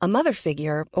mom, a mother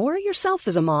figure, or yourself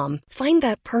as a mom, find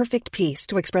that perfect piece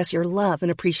to express your love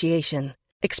and appreciation.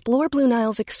 Explore Blue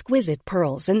Nile's exquisite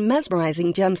pearls and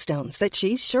mesmerizing gemstones that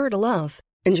she's sure to love.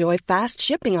 Enjoy fast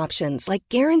shipping options like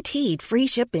guaranteed free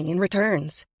shipping and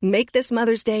returns. Make this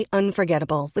Mother's Day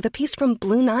unforgettable with a piece from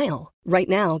Blue Nile. Right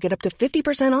now, get up to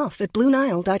 50% off at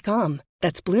BlueNile.com.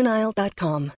 That's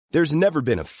BlueNile.com. There's never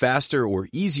been a faster or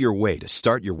easier way to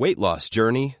start your weight loss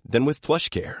journey than with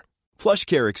PlushCare.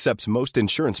 PlushCare accepts most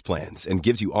insurance plans and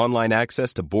gives you online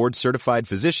access to board-certified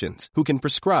physicians who can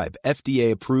prescribe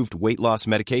FDA-approved weight loss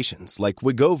medications like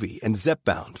Wegovy and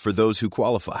Zepbound for those who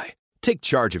qualify. Take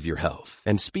charge of your health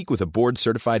and speak with a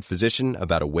board-certified physician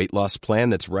about a weight loss plan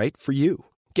that's right for you.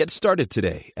 Get started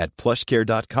today at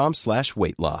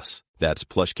plushcare.com/weight loss. That's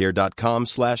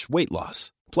plushcare.com/weight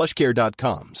loss.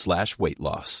 plushcare.com/weight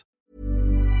loss.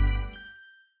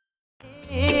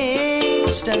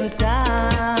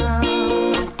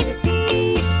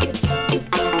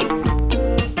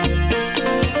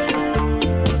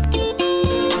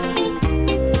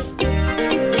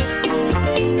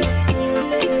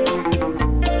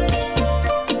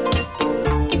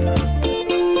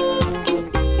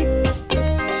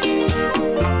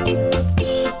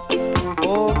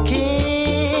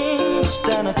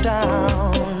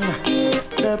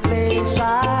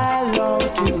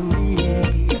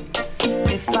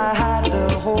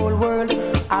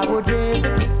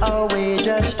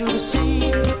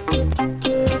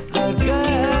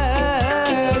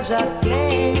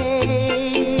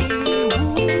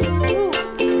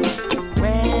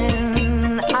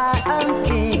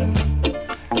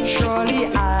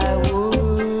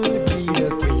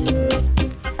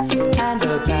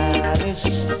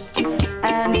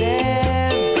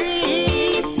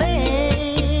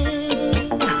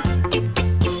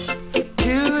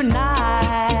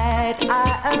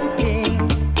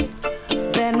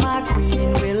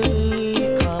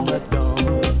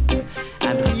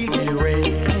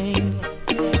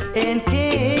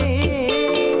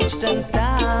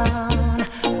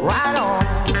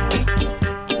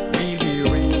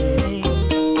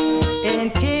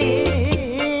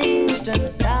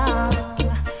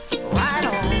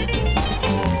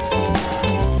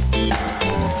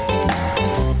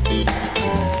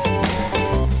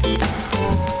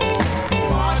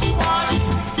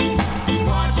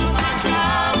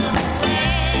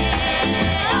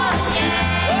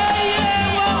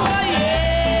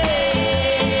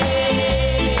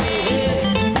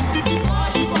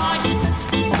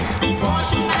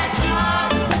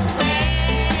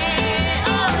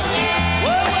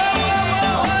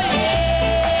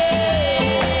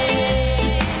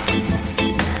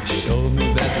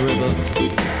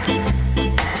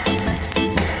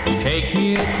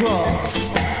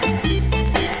 cross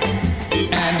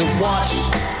and wash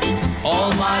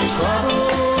all my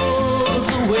troubles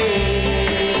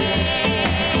away.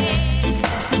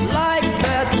 Like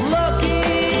that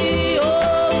lucky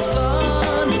old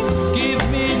sun, give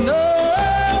me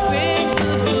nothing to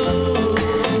do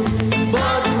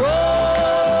but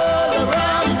roll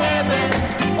around heaven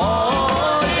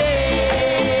all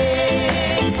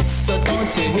day. So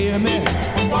don't you hear me?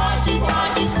 Wash,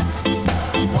 wash,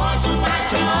 wash my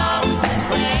troubles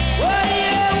away. Oh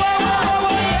yeah, oh,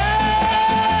 oh,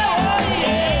 yeah,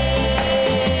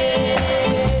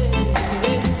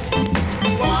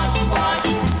 wash, wash,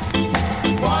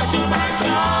 wash my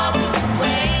troubles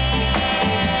away.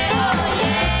 Oh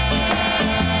yeah,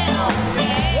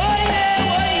 oh yeah,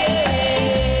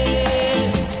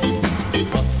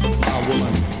 What's my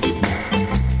woman?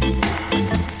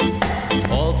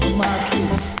 All for my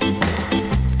kids.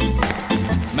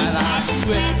 Man, I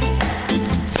sweat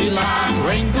till I'm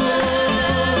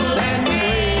wrinkled and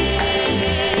gray.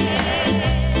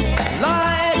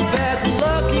 Like that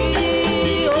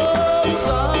lucky old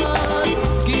sun,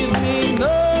 give me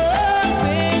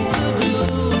nothing to do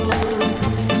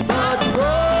but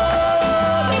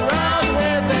roll around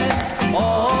heaven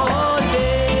all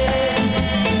day.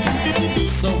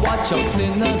 So watch out,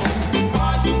 sinners.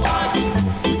 Watch, watch,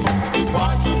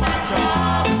 watch my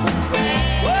troubles away.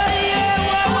 Oh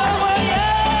yeah, oh, oh,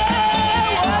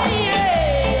 yeah, oh yeah.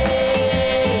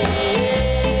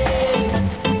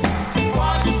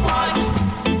 Watch, watch,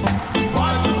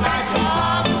 watch my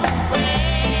troubles away.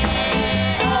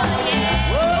 Oh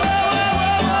yeah, oh,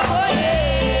 oh, oh,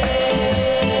 yeah.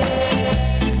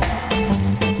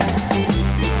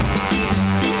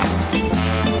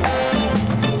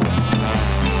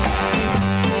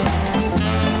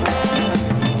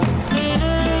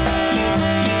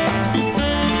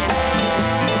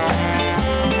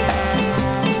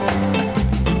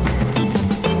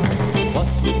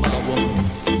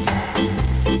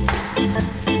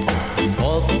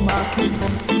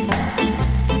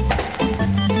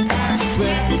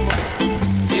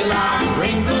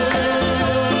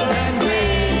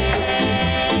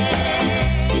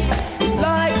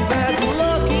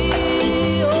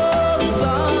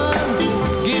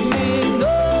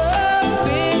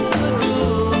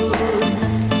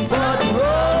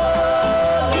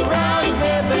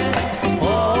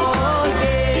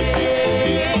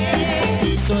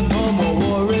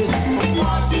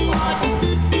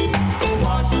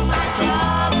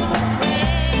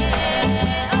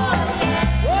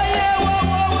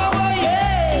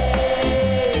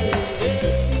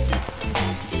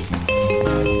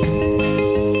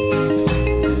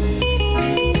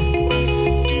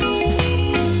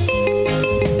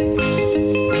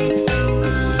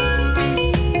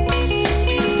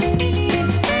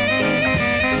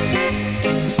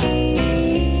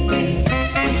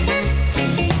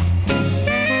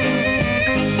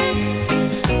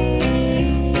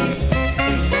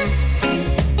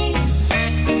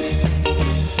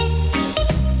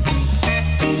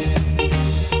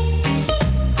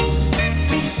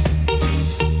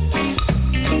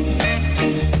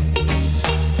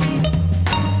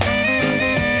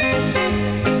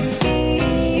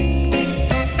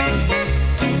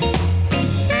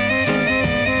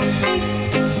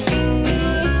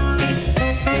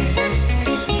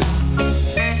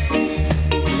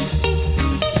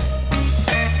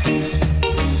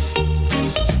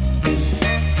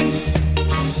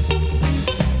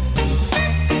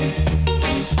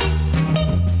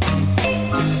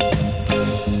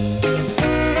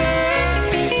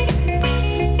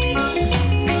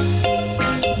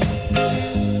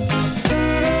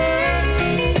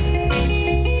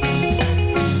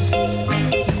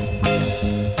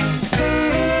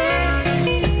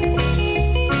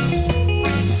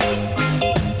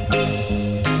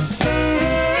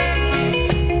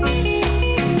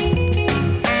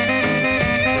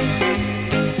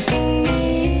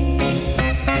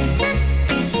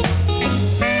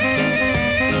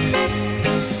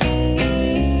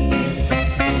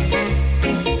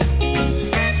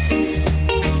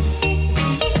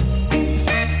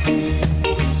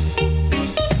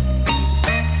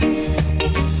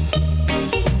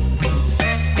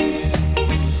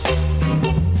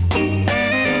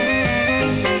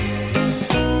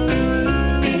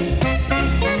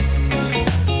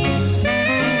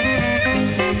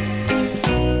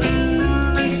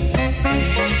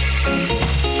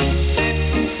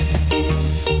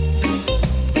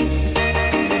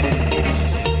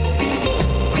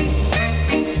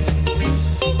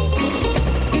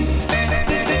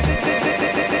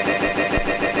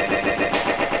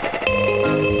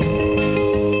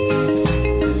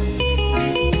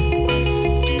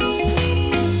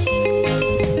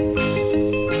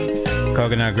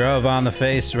 Coconut Grove on the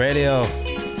Face Radio.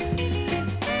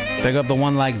 Pick up the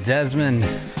one like Desmond.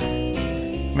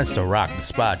 Mr. Rock the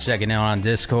Spot checking out on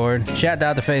Discord.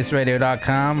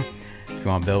 Chat.thefaceradio.com if you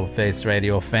want to build Face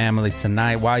Radio family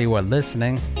tonight while you are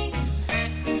listening.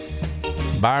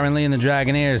 Byron Lee and the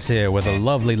Dragonaires here with a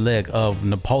lovely lick of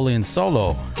Napoleon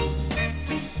Solo.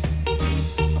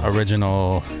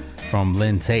 Original from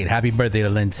Lynn Tate. Happy birthday to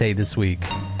Lynn Tate this week.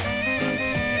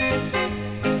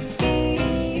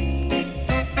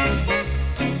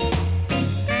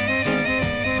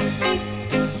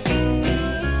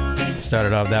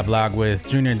 Started off that block with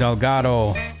Junior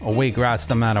Delgado, Awake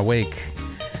Rastaman Awake.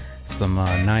 Some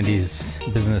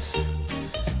 90s business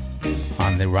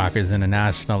on the Rockers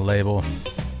International label.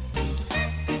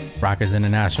 Rockers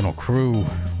International crew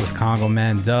with Congo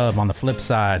Man Dub on the flip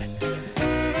side.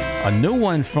 A new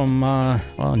one from, well,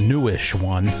 a newish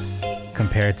one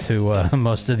compared to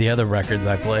most of the other records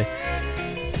I play.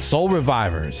 Soul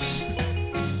Revivers.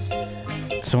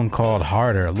 A tune called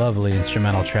Harder, a lovely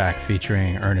instrumental track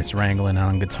featuring Ernest Ranglin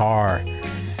on guitar.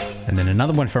 And then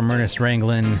another one from Ernest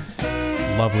Ranglin,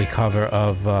 lovely cover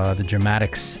of the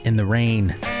Dramatics in the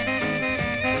Rain.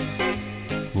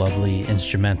 Lovely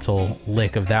instrumental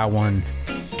lick of that one.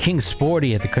 King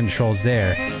Sporty at the controls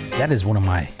there. That is one of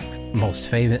my most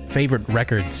favorite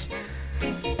records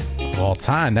of all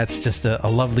time. That's just a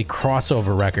lovely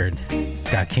crossover record.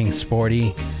 It's got King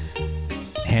Sporty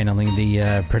handling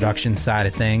the production side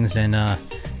of things, and a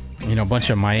bunch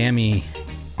of Miami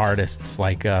artists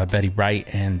like Betty Wright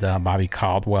and Bobby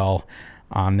Caldwell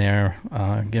on there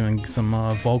giving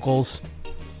some vocals.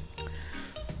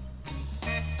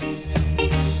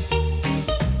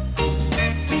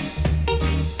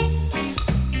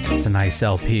 It's a nice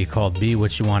LP called Be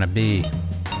What You Want to Be.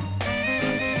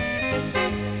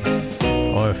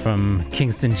 Or From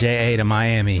Kingston JA to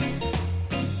Miami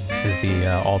is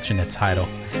the alternate title.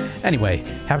 Anyway,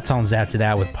 Heptones after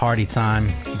that with Party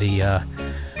Time, the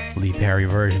Lee Perry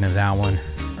version of that one.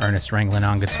 Ernest Ranglin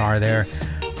on guitar there.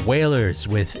 Wailers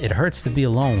with It Hurts to Be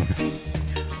Alone.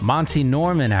 Monty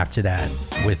Norman after that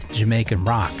with Jamaican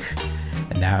Rock.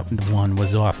 And that one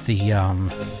was off the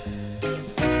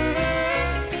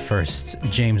first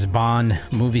James Bond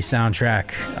movie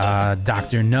soundtrack,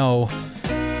 Dr. No,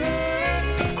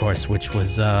 of course, which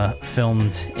was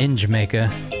filmed in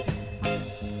Jamaica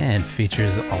and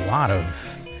features a lot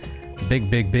of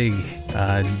big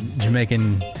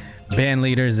Jamaican band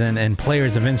leaders and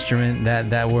players of instrument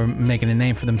that were making a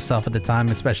name for themselves at the time,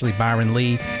 especially Byron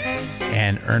Lee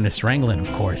and Ernest Ranglin, of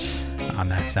course, on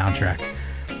that soundtrack.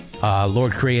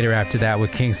 Lord Creator after that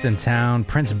with Kingston Town,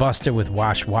 Prince Buster with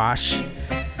Wash Wash,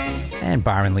 and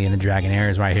Byron Lee and the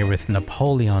Dragonaires right here with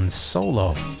Napoleon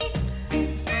Solo.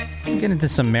 I'm getting into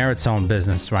some maritime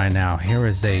business right now. Here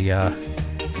is a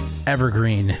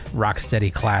evergreen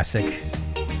rocksteady classic.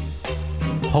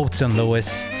 Holtz and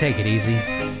Lewis, Take It Easy.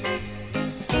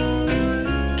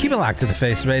 Keep it locked to the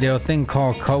Face Radio, a thing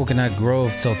called Coconut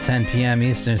Grove till 10 p.m.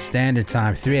 Eastern Standard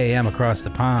Time, 3 a.m. across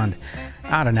the pond.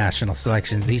 Out of national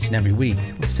selections each and every week.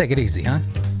 Let's take it easy, huh?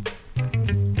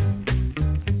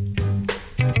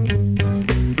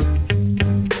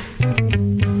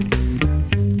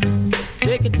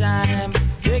 Take your time,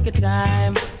 take your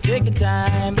time, take your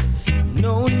time.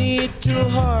 No need to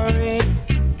hurry.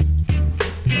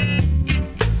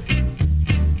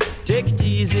 Take it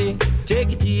easy,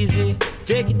 take it easy,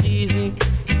 take it easy.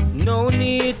 No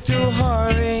need to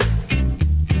hurry.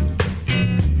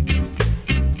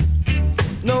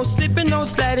 No slipping, no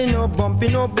sliding, no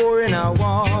bumping, no boring. I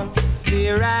want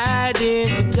to ride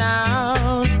into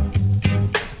town.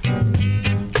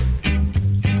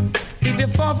 If you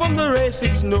fall from the race,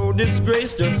 it's no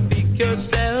disgrace. Just pick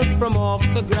yourself from off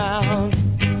the ground.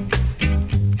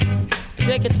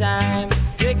 Take your time,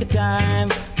 take your time,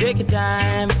 take your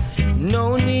time.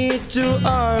 No need to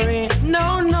hurry.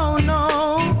 No, no,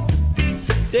 no.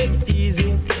 Take it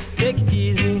easy, take it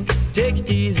easy, take it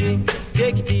easy,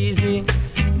 take it easy.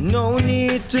 No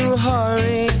need to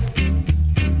hurry.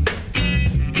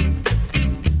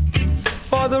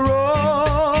 For the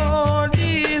road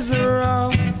is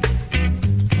rough,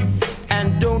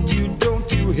 and don't you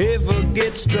ever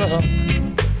get stuck.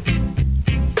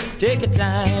 Take your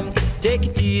time, take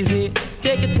it easy,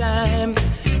 take your time.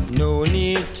 No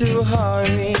need to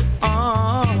hurry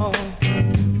on.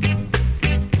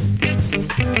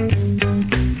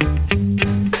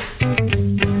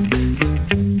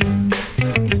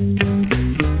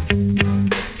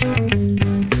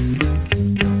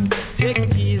 Take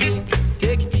it easy,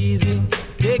 take it easy,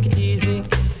 take it easy.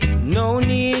 No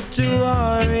need to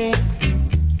hurry.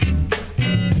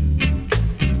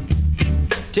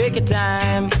 Take your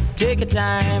time, take your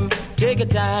time, take your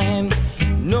time.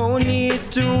 No need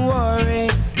to worry.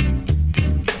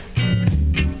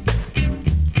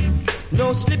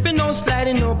 No slipping, no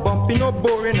sliding, no bumping, no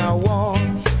boring. I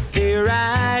want to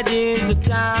ride into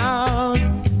town.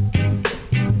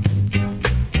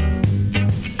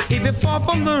 If you fall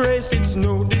from the race, it's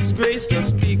no disgrace.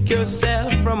 Just pick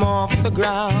yourself from off the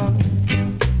ground.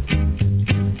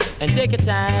 And take your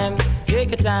time, take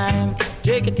your time,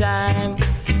 take your time.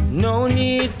 No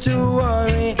need to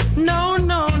worry, no,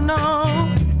 no,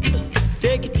 no.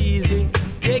 Take it easy,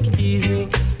 take it easy,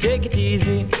 take it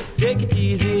easy, take it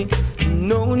easy.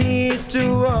 No need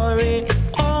to worry,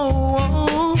 oh,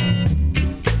 oh.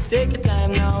 Take your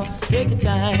time now, take your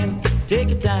time, take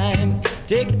your time,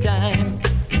 take your time.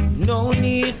 No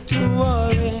need to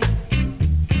worry.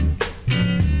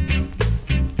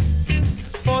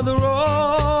 For the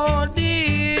road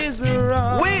is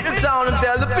rough. Wait the town and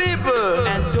tell the people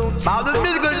how the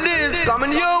musical is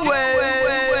coming your way.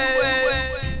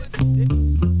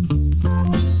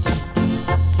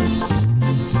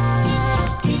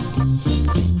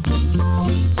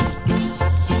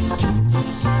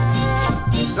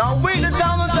 Now wait the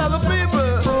town and tell the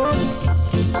people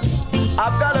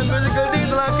I've got a musical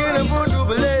disc like in a food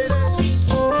jubilate.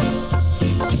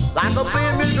 Like a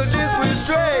playing musical disc with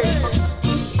straight.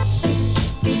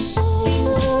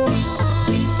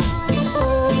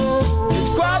 It's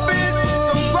cropping,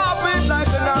 so cropping like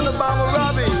an Alabama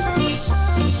Robbie.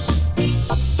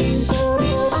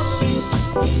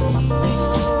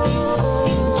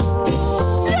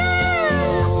 Yeah!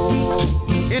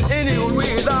 In any old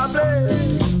way that I play.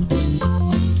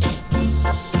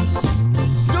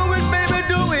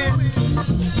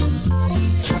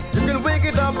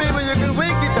 You can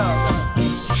wake it up.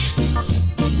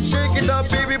 Shake it up,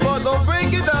 baby, but don't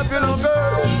break it up, you know,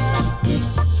 girl.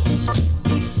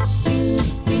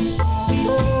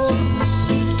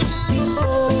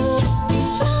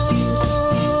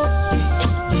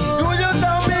 Do your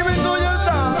time, baby, do your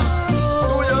time.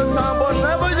 Do your time, but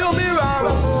never you be wrong.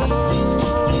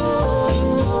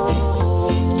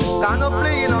 Kind of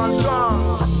playing on strong.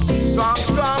 Strong,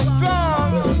 strong, strong.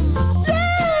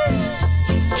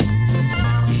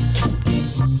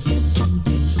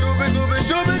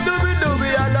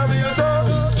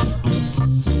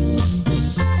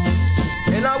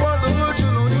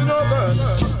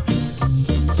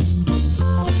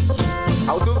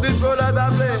 Out of this world as I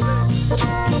play,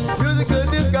 musical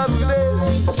disc of today.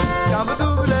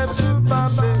 Scabba-dooba-lem,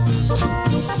 doo-bam-be.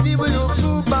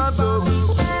 Skibba-doob-doo-bam-be.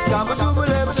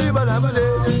 Scabba-dooba-lem, doo-ba-lam-be.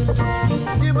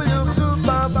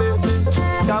 Skibba-doob-doo-bam-be.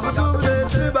 Scabba-dooba-lem,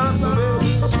 doo-bam-be.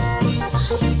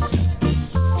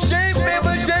 Shake,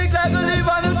 baby, shake like a leaf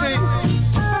on the tree.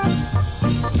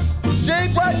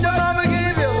 Shake what the mama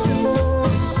gave you.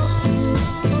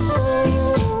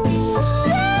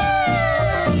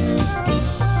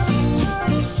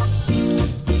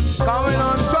 Coming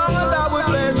on strong as I would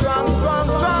play, strong, strong,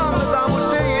 strong as I would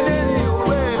sing it in your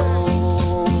way.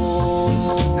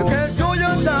 You can't do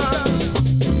your time.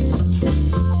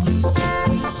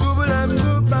 Stooba-lam,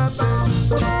 doo-bam-be.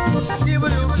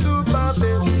 Skibba-doob,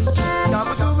 doo-bam-be.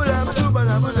 Scabba-dooba-lam,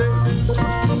 doo-ba-lam-be.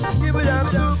 Skibba-lam,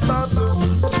 doo-bam-be.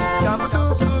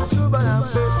 Scabba-doob,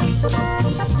 doo-ba-lam-be.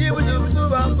 Skibba-doob,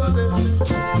 doo-bam-be.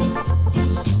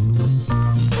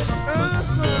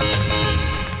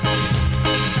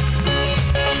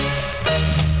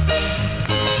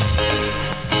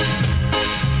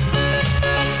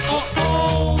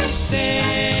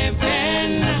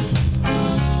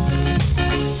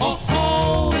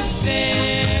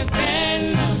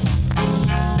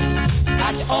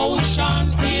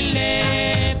 Ocean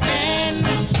 11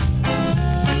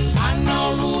 and no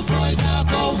rude boys are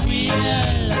go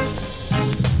wheel.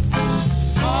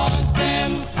 Cause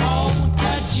them out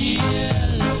of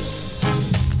jail.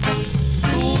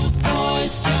 Rude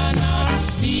boys cannot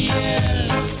steal.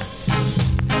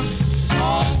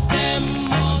 Cause them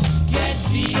must get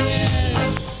bail.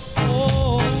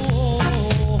 Oh,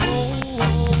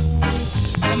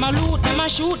 them a loot, them a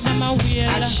shoot, them a wheel.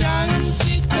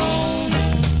 Ashanti town.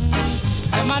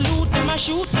 Them a loot, them a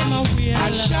shoot, them a wheel.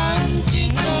 Ashanti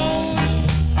town.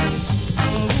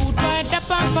 Rude by the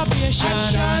probation.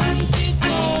 Ashanti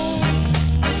town.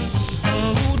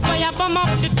 Rude by a bomb up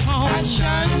the town.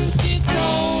 Ashanti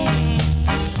town.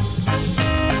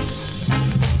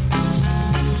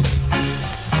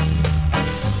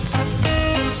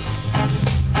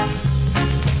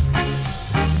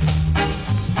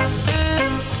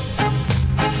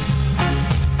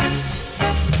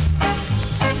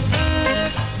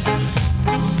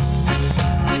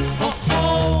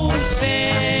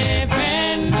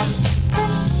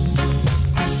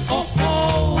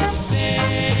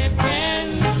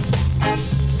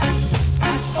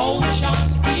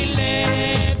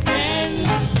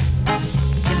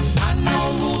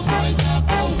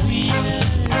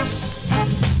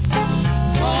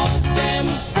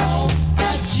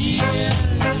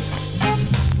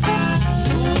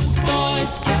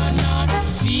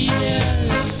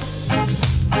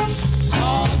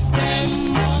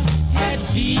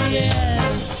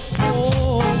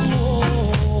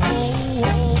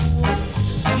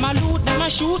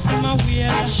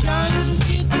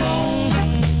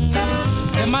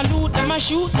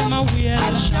 shoot, them a wheel.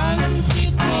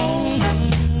 Ashanti town.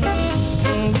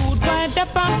 Good boy,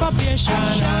 dep on probation.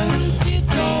 Ashanti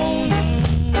town.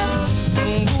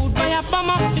 Good boy, a bomb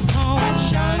up the town.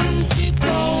 Ashanti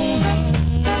town.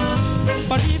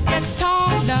 But if get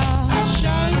taller,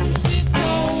 Ashanti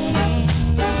town.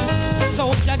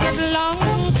 Soldier get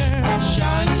longer,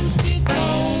 Ashanti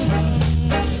town.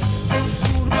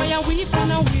 Good boy, a weep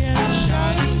and a wheel.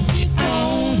 Ashanti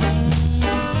town.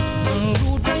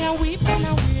 Good boy, a weep and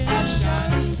a wheel.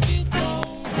 Ashanti town.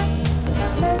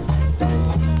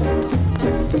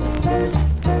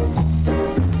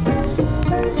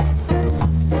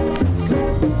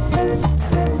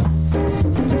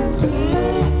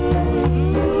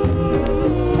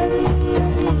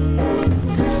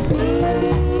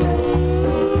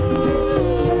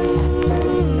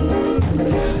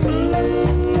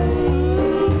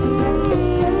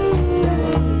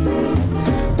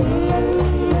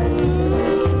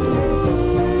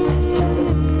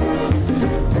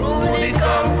 Rudy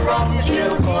come from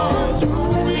jail cause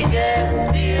Rudy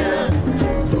get beer.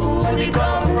 Rudy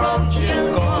come from jail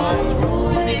cause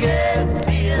Rudy get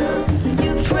beer.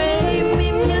 You frame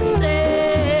him, you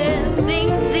say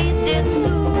things he didn't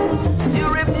do. You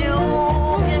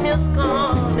rebuke him, you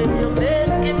scorn him, you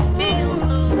make him feel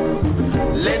blue.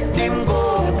 Let him go.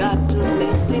 You got to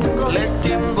let him go. Let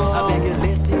him go. I beg you,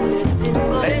 let him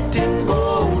go. Let him go.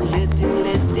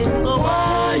 Let him go.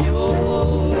 Why you?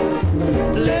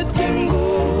 Let him go.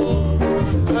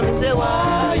 I say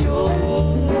why you?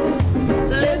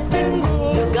 Let him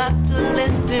go. You got to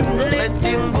let him go. Let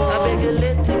him go. I beg you,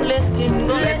 let him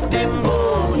go. Let him go.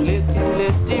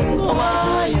 Let him go.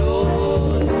 Why you?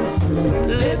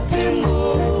 Let him go.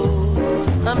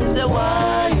 I say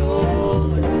why you?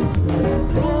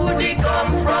 Rudy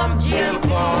come from jail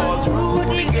cause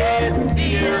Rudy get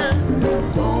beer.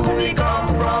 Rudy come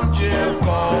from jail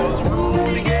cause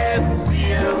Rudy get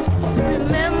beer.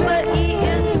 Remember he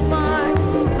is smart.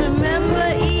 Remember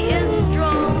he is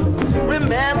strong.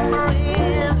 Remember he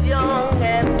is young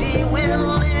and he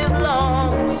will live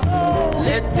long. So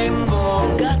let him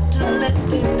go. Got to let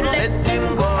him go. Let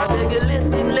him go. I beg you, let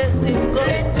him go.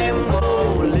 Let him go.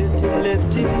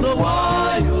 Let him go.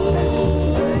 Why you?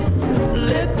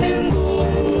 Let him go.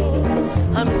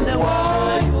 I'm say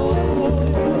why you?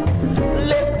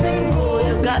 Let him go.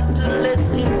 You got to let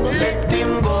him go. Let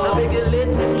him go. I beg you, let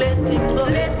him go.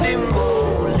 Let him go.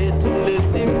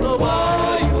 Let him go.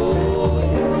 Why you?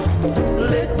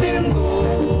 Let him go.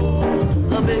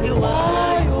 I beg you,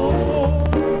 why you?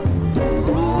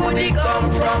 Rudy come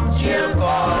from jail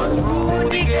cause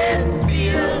Rudy get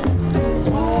beer.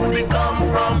 Rudy come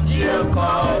from jail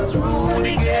cause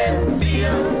Rudy get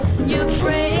beer. You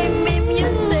frame him, you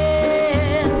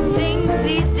say things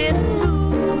he didn't do.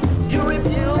 You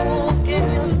rebuke him,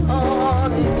 you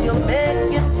scorn him, you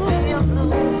make him feel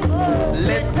blue.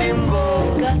 Let him go.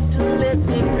 Got to let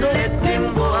him go. Let him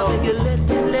go. I beg you, let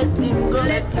him go.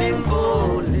 Let him go.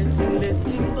 Let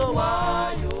him go.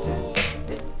 Why you?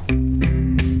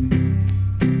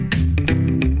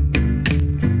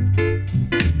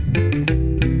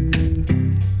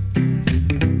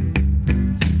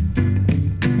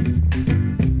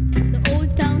 The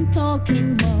old town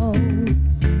talking about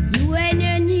you and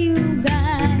your new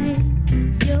guy.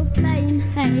 You're flying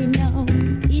high now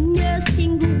in your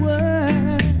single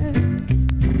world.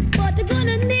 But you're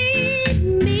gonna need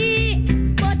me.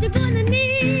 But you're gonna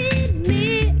need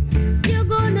me. You're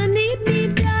gonna need me,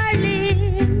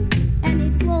 darling. And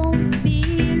it won't be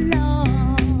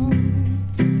long.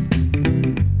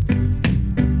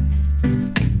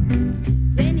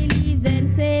 When he leaves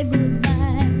and say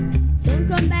goodbye, don't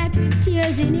come back with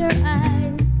tears in your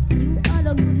eyes. You are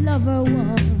the good lover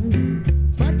one,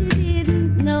 but you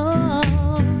didn't know.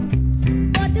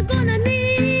 But you're gonna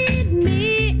need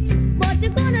me. But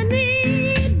you're gonna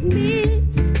need me.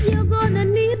 You're gonna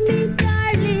need me,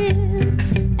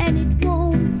 darling, and it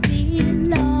won't be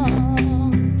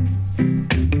long.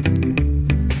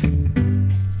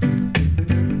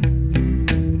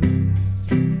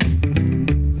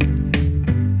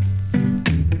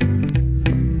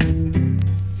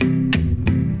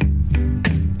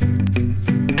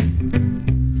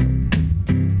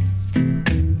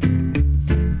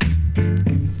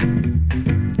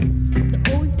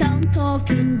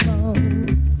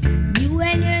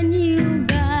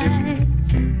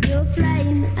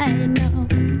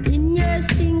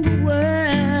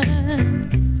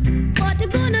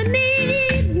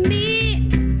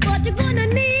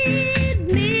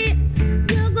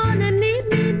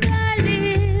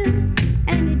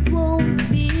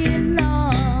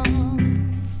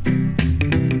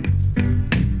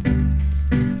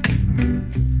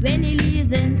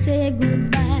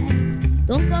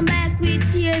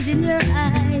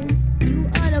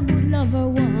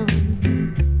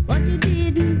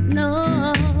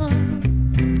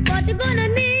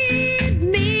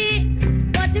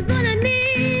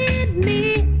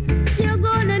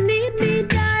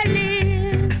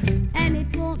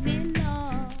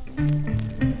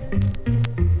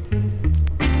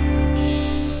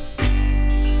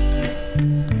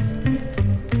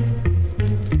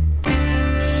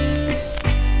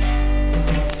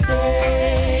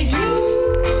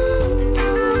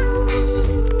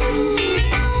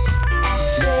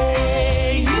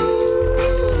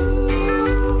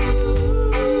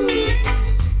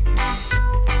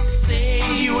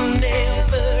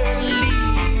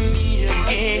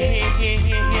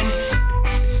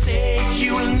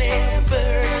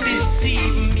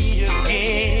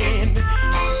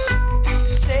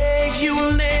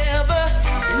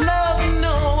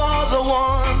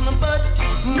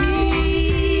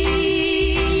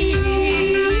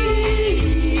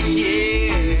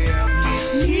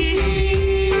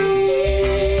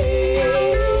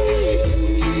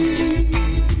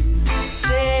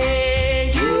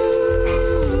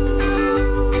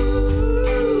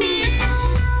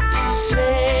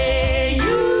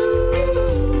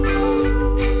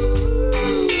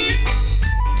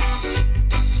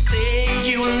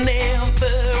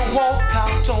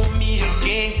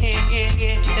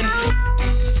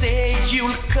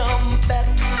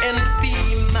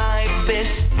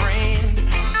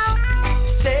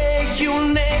 you'll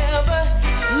never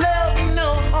love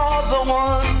no other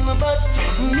one but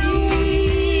me.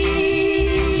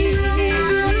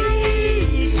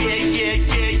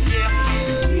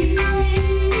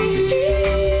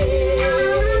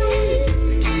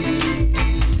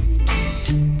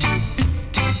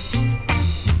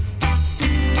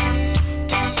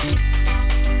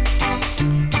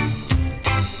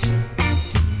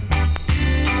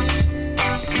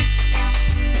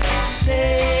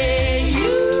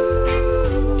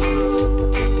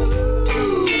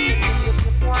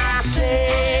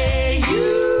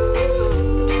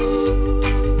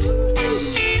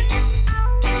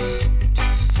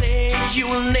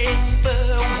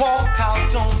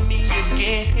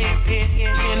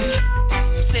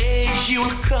 You'll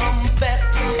come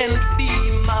back and be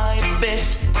my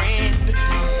best friend.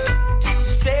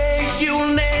 Say you'll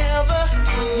never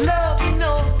love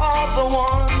no other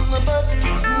one but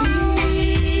me.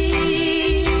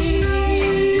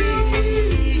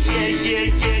 Yeah, yeah,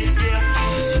 yeah, yeah.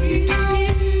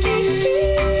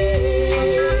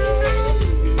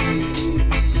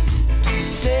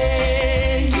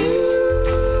 Say you,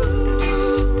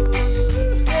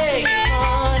 say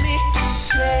honey,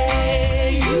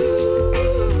 say you.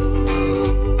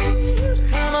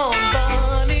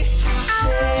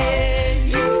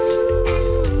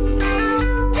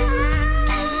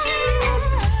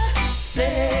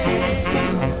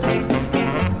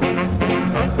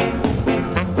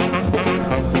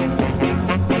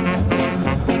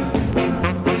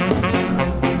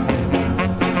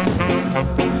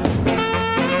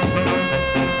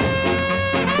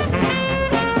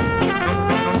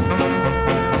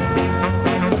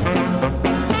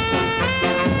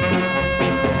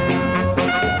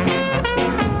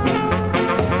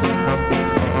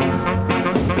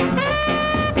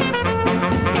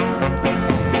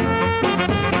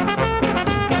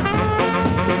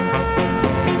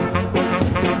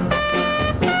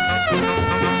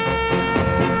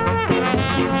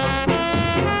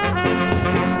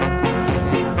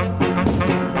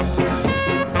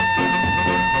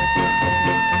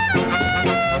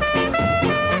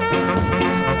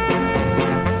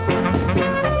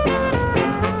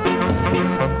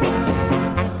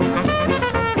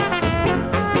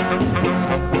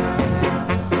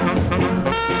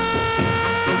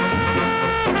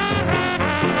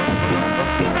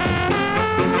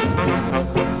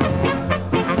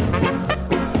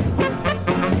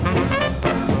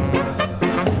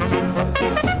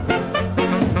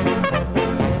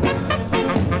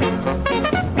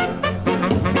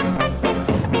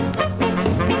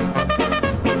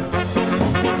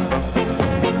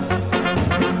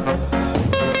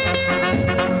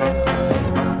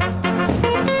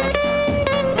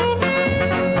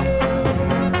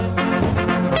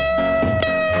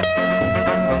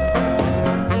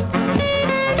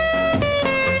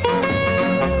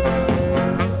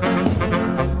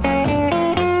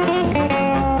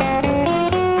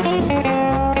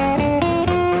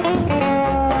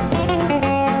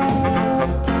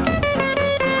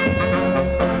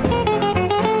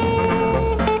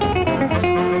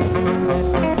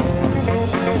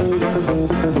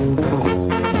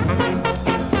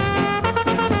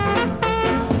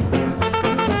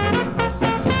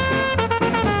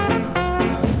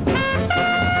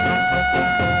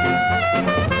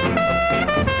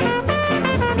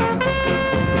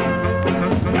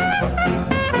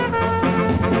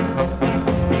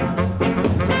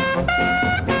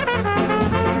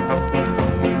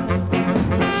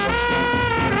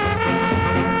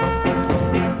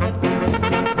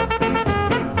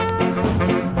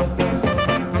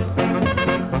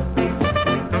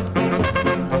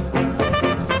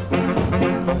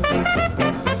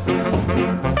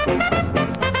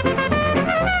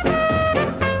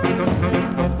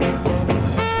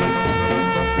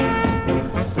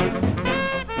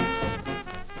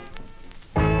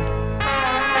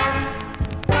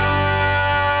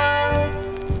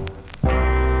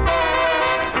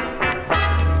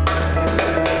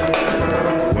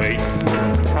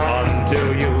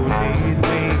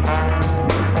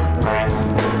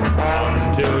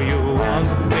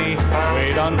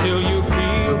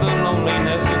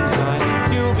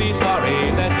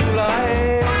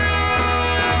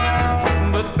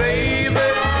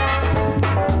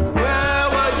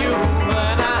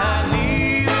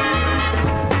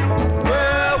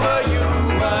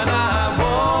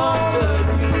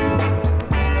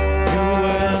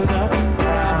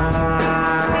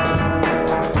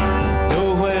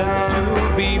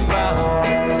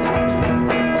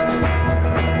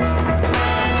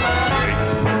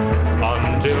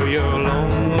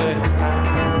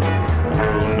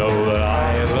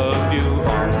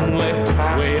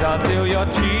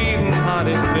 your cheating heart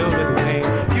is filled with pain,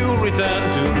 you'll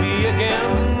return to me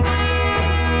again.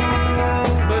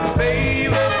 But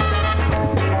baby,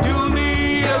 you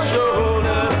need a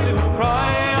shoulder to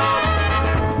cry on.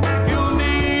 You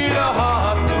need a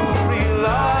heart to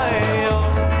rely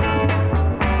on.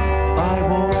 I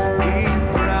won't be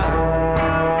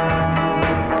found,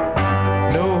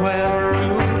 nowhere to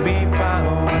be found.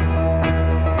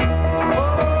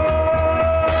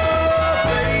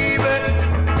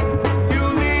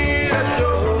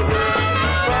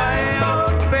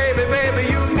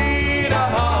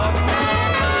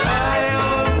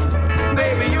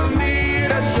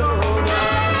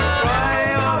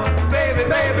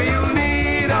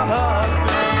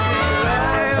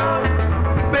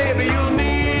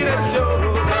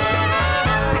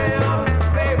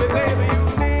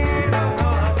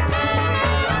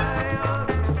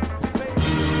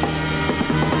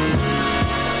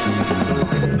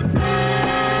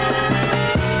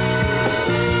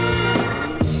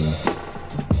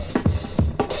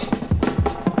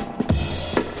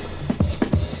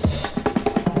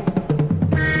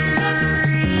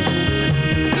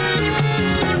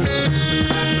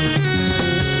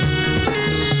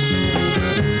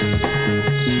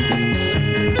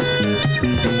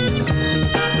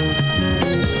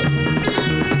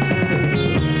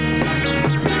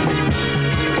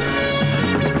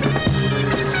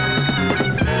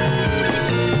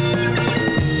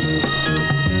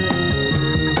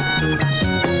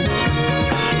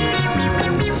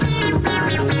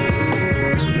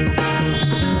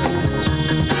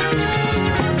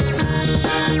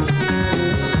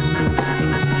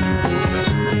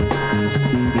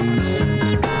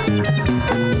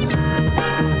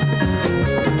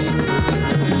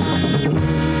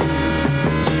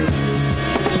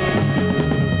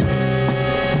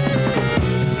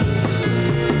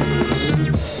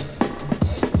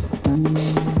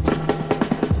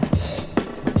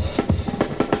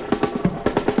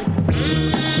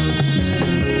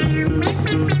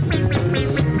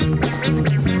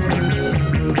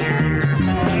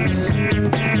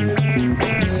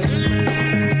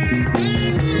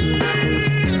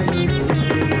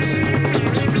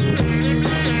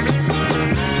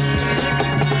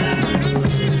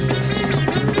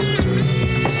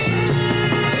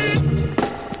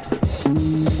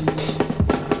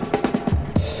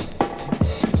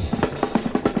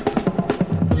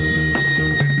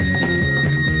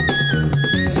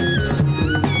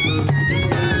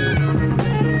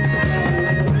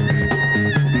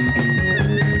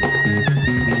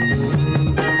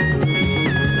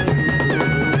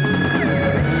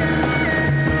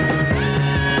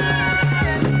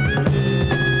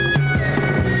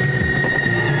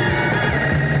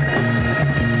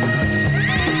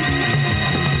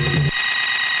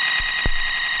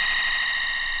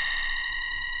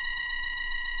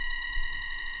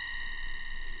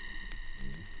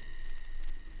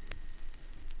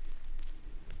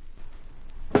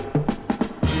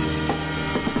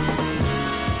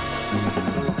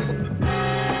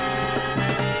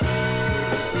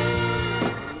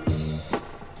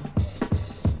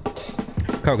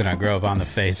 Coconut Grove on the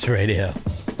Face Radio.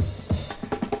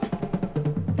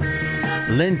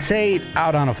 Lynn Tate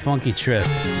out on a funky trip.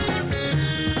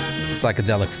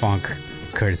 Psychedelic funk,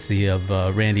 courtesy of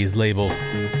Randy's label.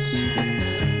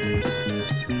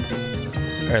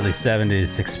 Early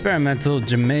 70s, experimental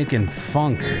Jamaican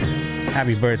funk.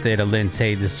 Happy birthday to Lynn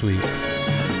Tate this week.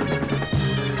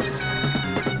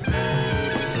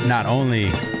 Not only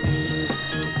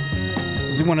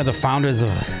was he one of the founders of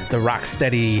the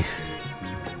rocksteady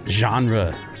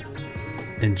genre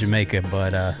in Jamaica,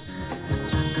 but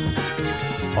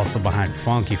also behind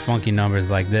funky numbers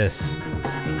like this.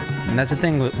 And that's the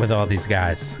thing with all these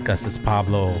guys. Gustus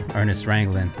Pablo, Ernest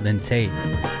Ranglin, Lynn Tate.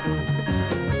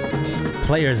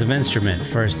 Players of instrument,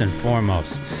 first and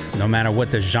foremost. No matter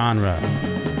what the genre.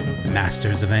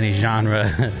 Masters of any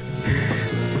genre.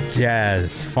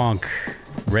 Jazz, funk,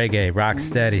 reggae,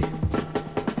 rocksteady.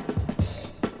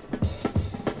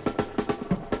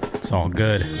 It's all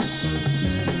good.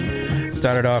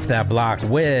 Started off that block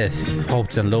with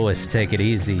Hope and Lewis, Take It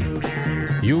Easy.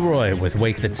 U-Roy with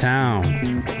Wake the Town.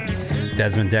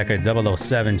 Desmond Decker,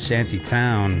 007, Shanty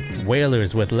Town.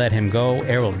 Wailers with Let Him Go.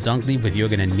 Errol Dunkley with You're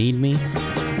Gonna Need Me.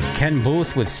 Ken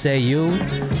Booth with Say You.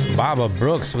 Baba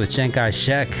Brooks with Shankai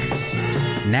Shek.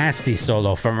 Nasty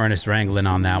solo from Ernest Ranglin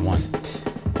on that one.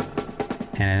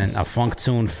 And a funk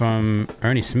tune from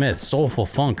Ernie Smith. Soulful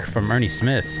funk from Ernie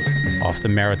Smith off the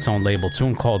Maratone label,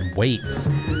 tune called Wait.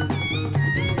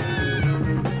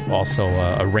 Also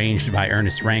arranged by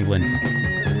Ernest Ranglin.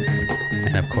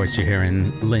 And of course you're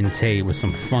hearing Lynn Tate with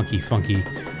some funky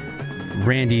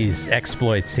Randy's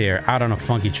exploits here, Out on a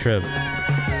Funky Trip.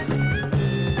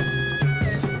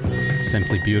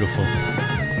 Simply beautiful.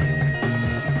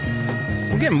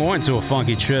 We'll get more into a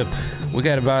funky trip. We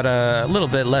got about a little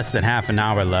bit less than half an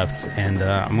hour left, and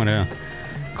I'm going to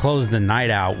close the night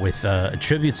out with a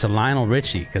tribute to Lionel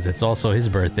Richie, because it's also his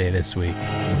birthday this week.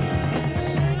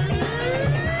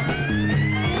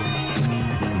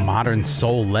 Modern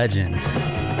soul legend.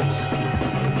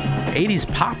 80s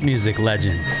pop music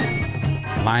legend.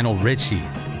 Lionel Richie.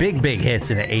 Big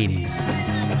hits in the 80s.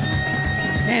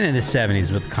 And in the 70s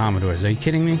with the Commodores. Are you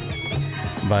kidding me?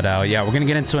 But yeah, we're going to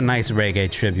get into a nice reggae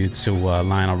tribute to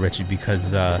Lionel Richie,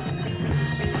 because I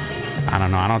don't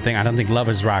know. I don't think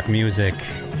lovers rock music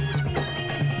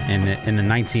in the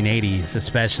 1980s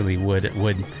especially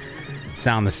would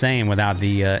sound the same without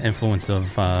the influence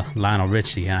of Lionel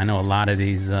Richie. I know a lot of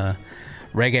these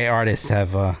reggae artists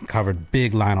have covered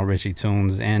big Lionel Richie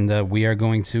tunes, and we are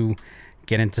going to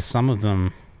get into some of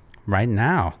them right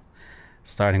now,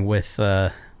 starting with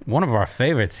one of our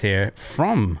favorites here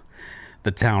from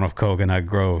the town of Coconut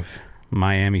Grove,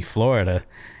 Miami, Florida.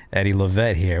 Eddie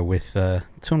Levette here with a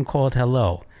tune called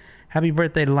Hello. Happy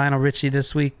birthday to Lionel Richie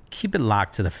this week. Keep it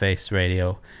locked to the Face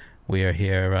Radio. We are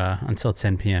here until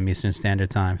 10 p.m. Eastern Standard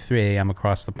Time, 3 a.m.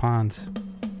 across the pond.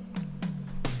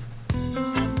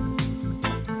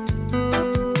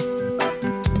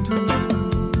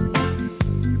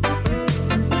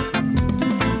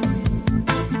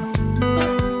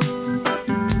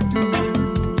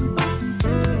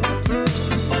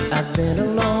 I've been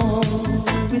alone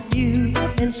with you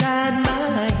inside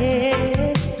my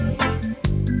head,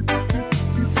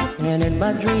 and in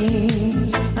my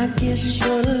dreams I kiss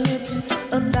your lips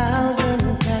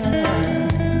 1,000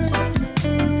 times.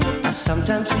 I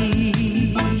sometimes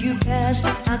see you pass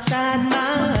outside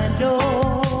my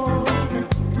door.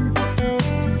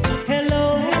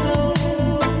 Hello, hello,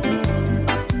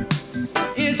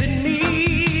 is it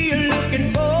me you're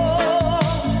looking for?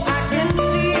 I can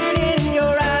see it in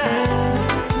your eyes,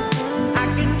 I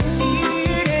can see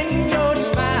it in your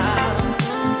smile.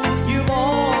 You've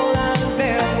all I've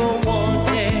ever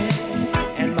wanted,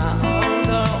 and my arms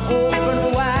are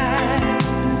open wide.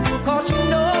 'Cause you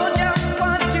know just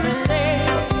what to say,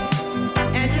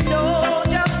 and you know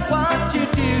just what to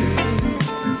do.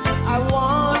 I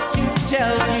want to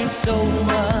tell you so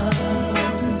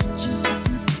much.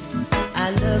 I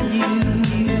love you.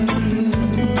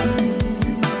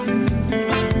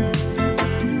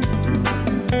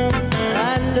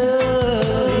 I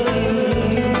love you.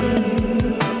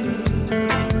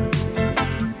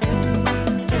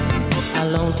 I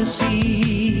long to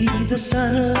see the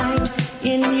sunlight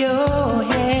in your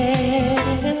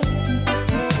hair,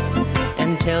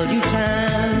 and tell you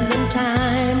time and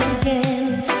time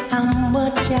again how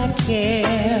much I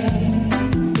care.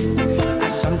 I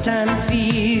sometimes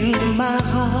feel my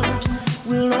heart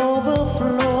will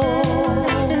overflow.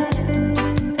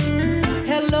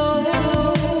 Hello,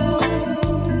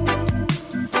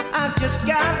 I've just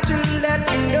got to let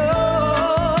you know,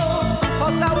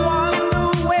 'cause I wonder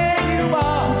where you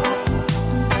are,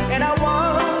 and I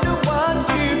wonder what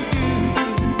you do.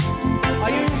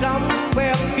 Are you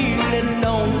somewhere feeling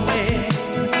lonely,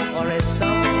 or is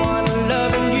someone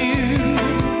loving you?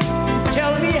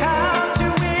 Tell me how to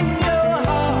win your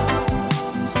heart,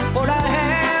 for I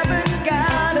haven't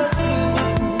got a clue.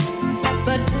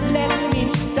 But let me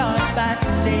start by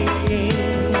saying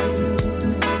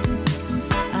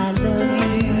I love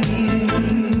you.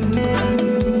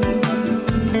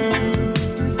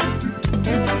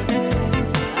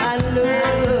 I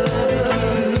love you.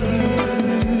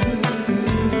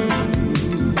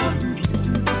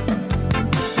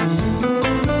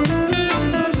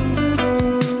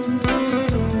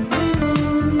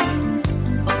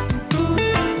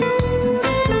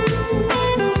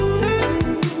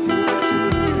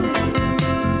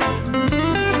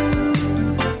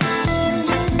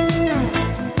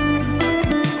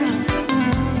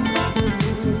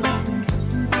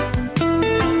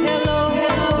 Hello,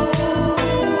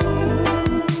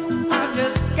 I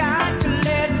just got to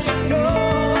let you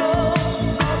know,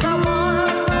 'cause I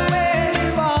wonder where you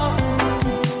are,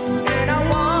 and I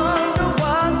wonder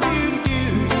what you do.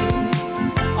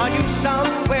 Are you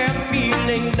somewhere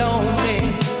feeling lonely,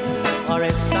 or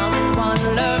is someone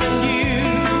loving you?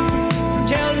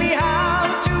 Tell me how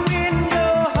to win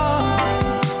your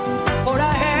heart, for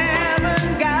I haven't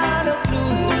got a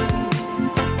clue.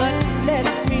 But let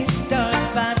me start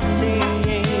by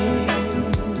saying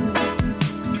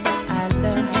I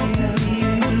love you.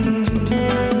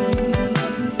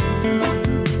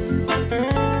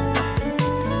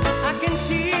 I can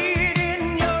see it in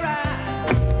your eyes.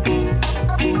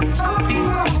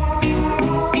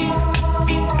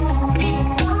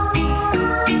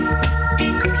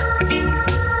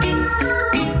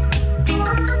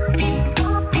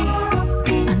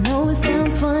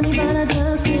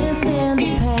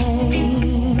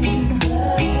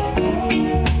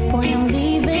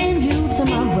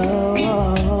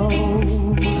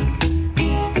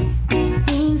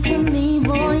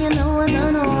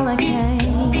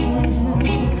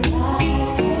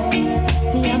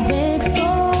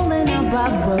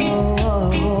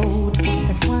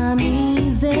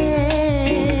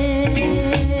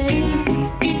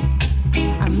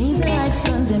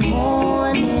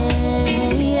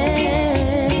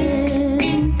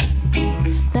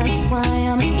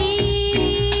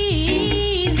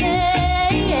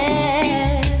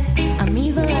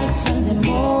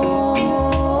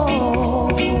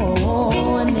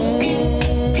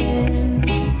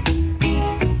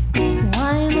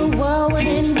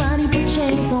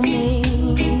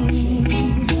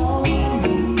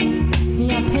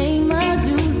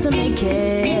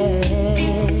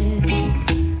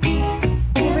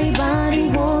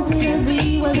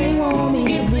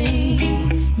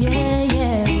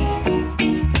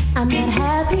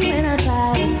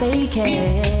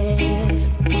 care.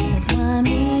 That's why I'm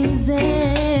easy.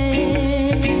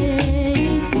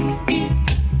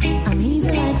 I'm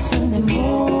easy like Sunday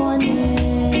morning.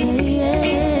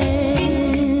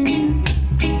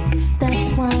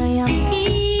 That's why I'm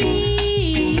easy.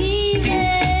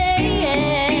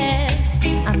 Yes,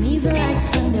 I'm easy like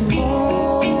Sunday morning.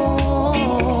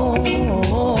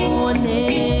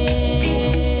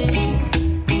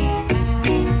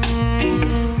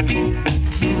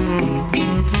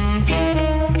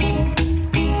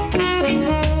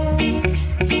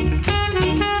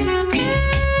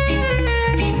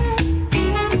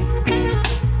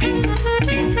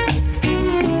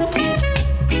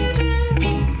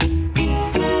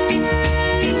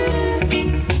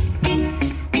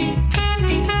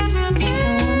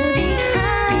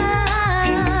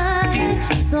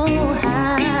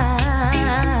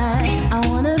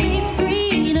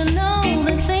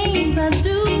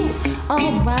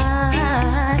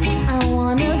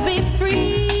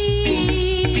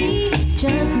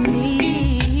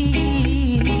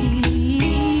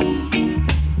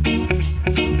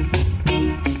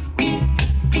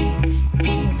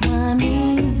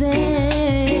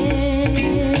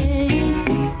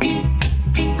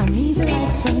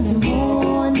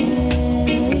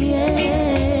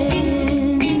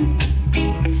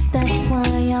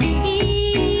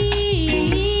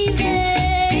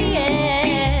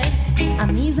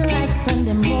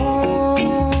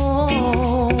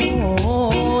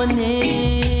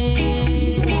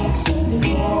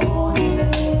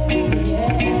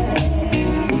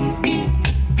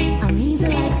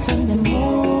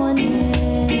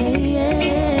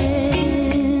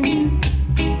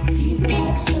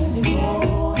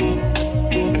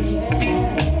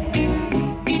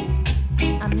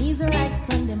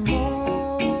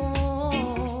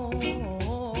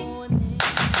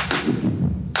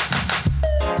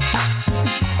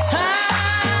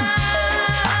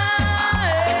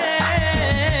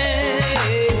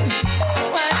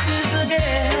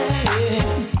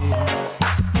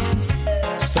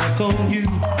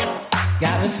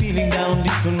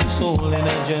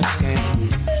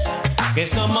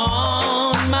 Guess I'm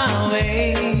on my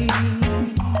way,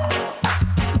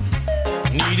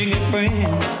 needing a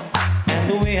friend, and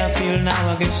the way I feel now,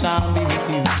 I guess I'll be with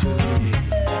you today.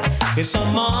 Guess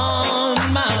I'm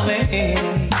on my way,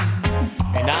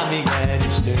 and I'll be glad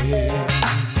you stay.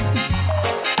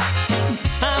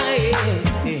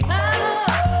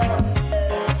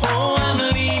 Oh, I'm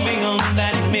leaving on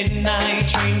that midnight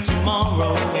train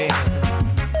tomorrow,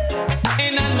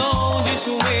 and I know just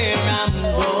where I'm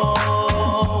going.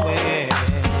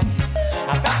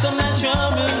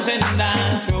 Troubles and I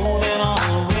throw them all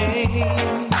away.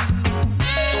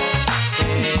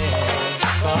 Yeah,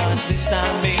 'cause this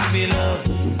time, baby love,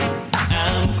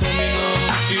 I'm coming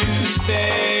home to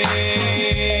stay.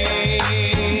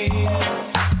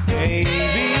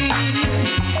 Baby,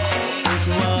 it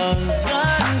was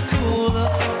uncool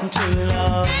to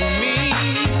love me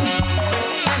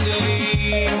and to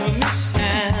leave me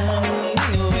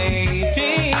standing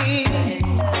waiting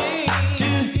to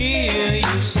hear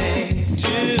you say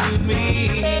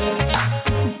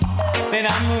that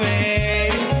I'm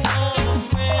ready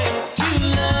to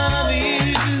love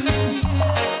you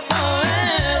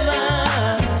forever.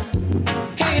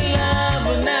 Hey, love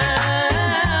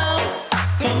now,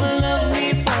 come and love me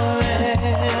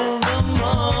forevermore.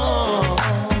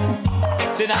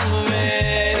 Said I'm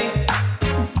ready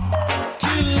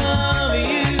to love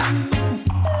you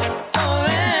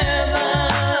forever.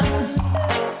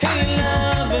 Hey,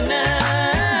 love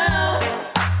now,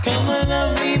 come and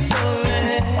love me forevermore.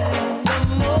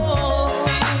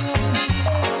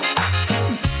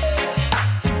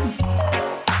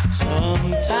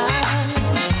 Sometimes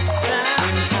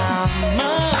when I'm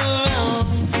around,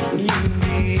 you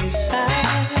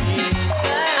decide.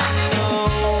 I know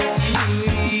you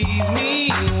leave me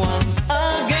once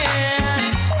again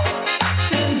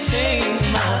and take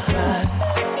my pride.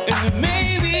 And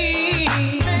maybe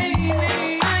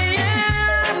I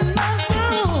am a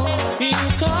fool. You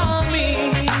call me.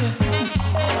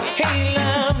 Hey,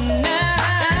 love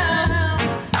now,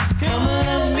 come and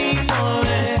love me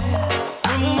forevermore.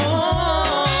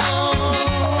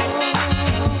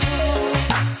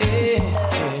 Yeah,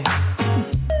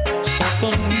 stuck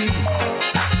on you,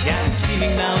 got this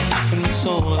feeling down deep in my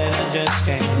soul and I just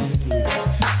can't lose.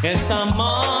 Yes, I'm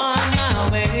on my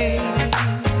way.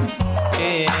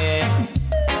 Yeah,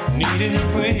 needing a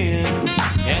friend,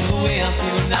 and the way I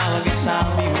feel now, I guess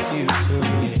I'll be with you till the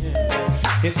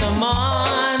end. Yes, I'm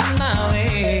on my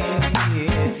way,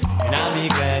 yeah, and I'll be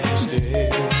glad you stay.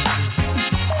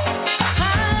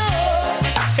 Oh,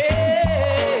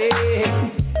 hey,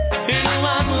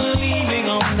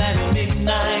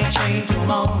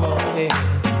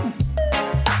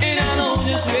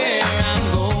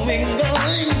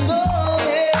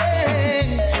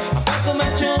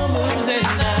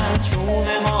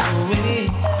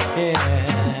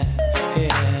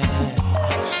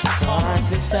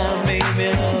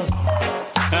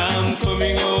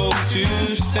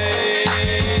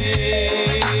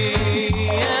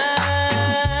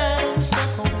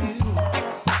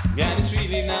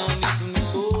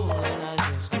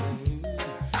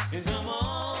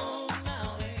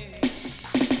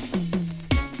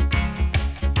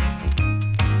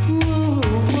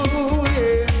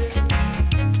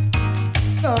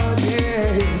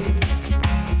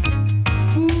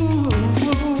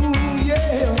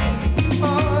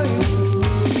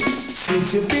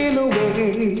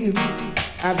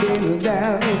 I've been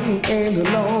down and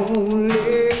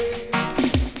lonely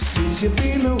since you've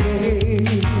been away.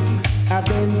 I've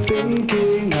been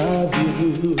thinking of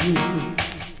you.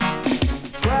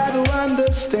 Try to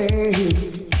understand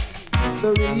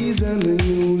the reason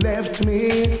you left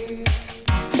me.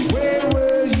 Where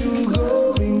were you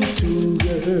going to,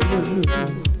 girl?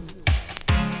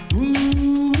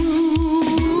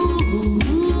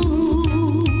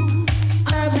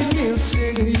 I've been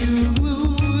missing you.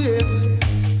 Yeah.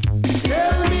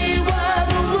 Tell me why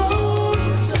the road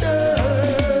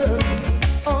turns.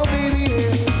 Oh, baby,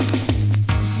 yeah.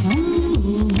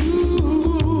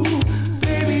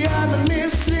 Baby, I've been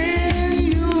missing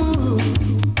you.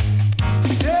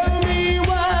 Tell me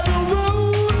why the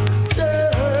road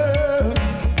turns.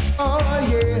 Oh,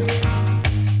 yeah.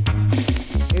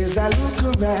 As I look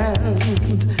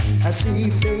around, I see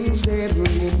things that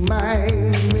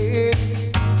remind me.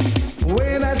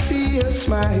 When I see your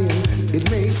smile, it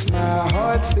makes my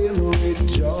heart fill with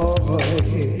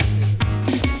joy.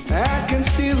 I can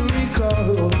still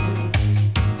recall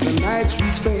the nights we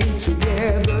spent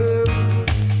together.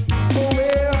 Oh,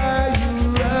 where are you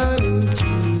running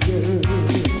to, girl?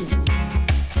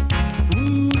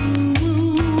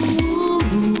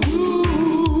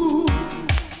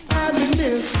 I've been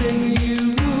missing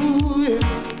you.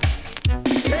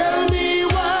 Tell me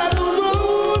why the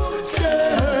road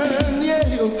turn,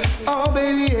 yeah. Oh,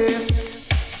 baby, yeah.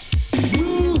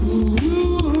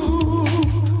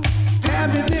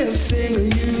 I've been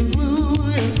missing you.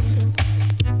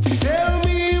 Tell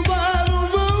me why the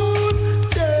road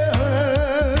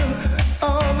turn.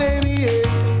 Oh, baby, yeah.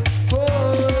 Oh,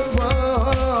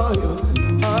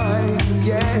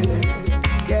 yeah,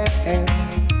 yeah.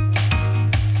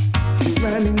 You're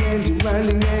running and you're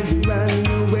running and you're running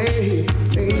away,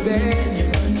 baby.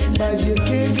 But you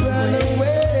can't run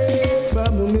away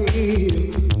from me.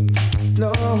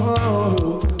 No,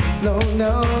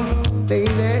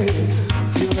 lady.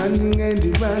 You're running and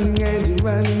you're running and you're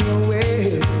running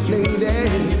away, lady.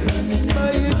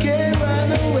 But you can't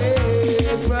run away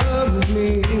from me.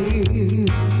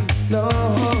 No.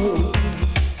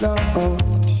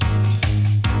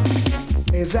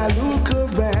 As I look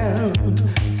around,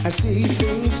 I see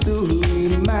things to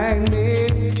remind me.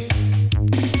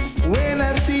 When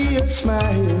I see your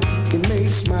smile, it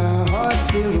makes my heart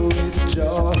fill with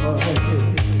joy.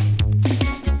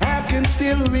 I can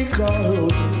still recall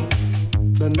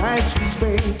the nights we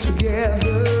spent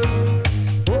together.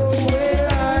 Oh, where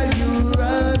are you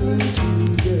running to,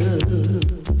 girl?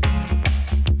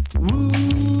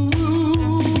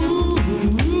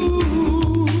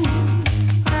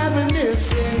 I've been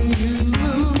missing you.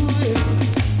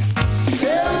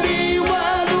 Tell me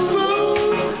why the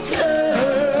road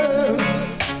turns.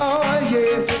 Oh,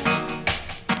 yeah.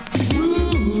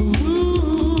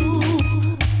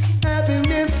 I've been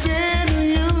missing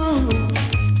you.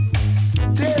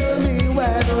 Tell me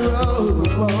why the road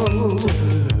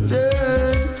turns.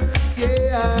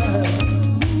 Yeah.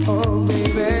 Oh,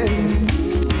 baby.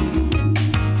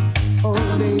 Oh,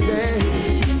 baby.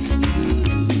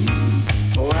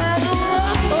 Why the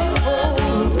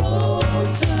road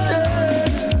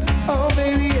turns. Oh,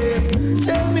 baby, yeah.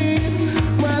 Tell me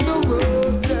why the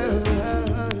road turns.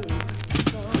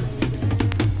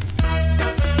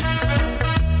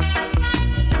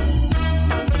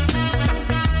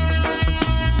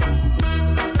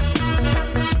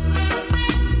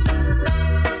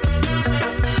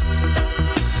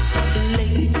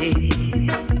 Lady,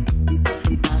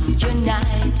 I'm your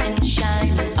knight in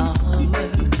shining armor,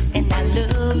 and I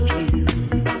love you.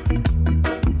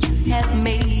 You have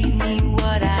made me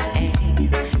what I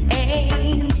am,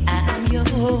 and I'm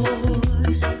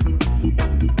yours.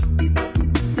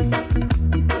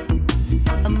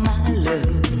 My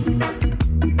love,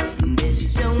 there's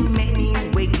so many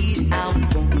ways I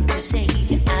want to say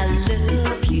I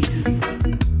love you.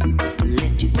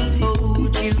 Let me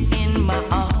hold you in my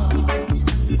arms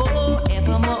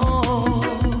forevermore.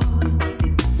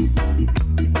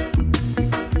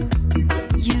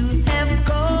 You have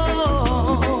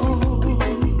gone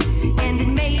and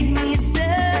made me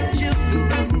such a fool.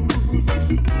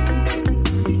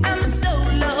 I'm so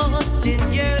lost in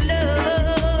your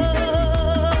love,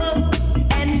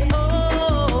 and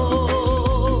oh,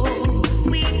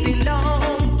 we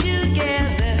belong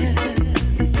together.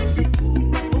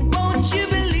 Won't you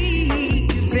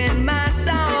believe in my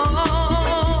song?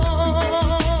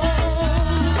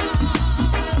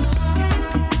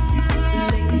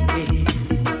 Lady,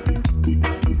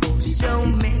 for so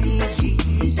many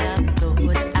years I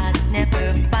thought I'd never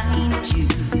find you.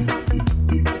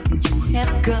 You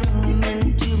have come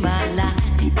into my life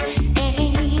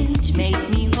and made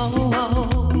me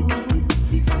whole.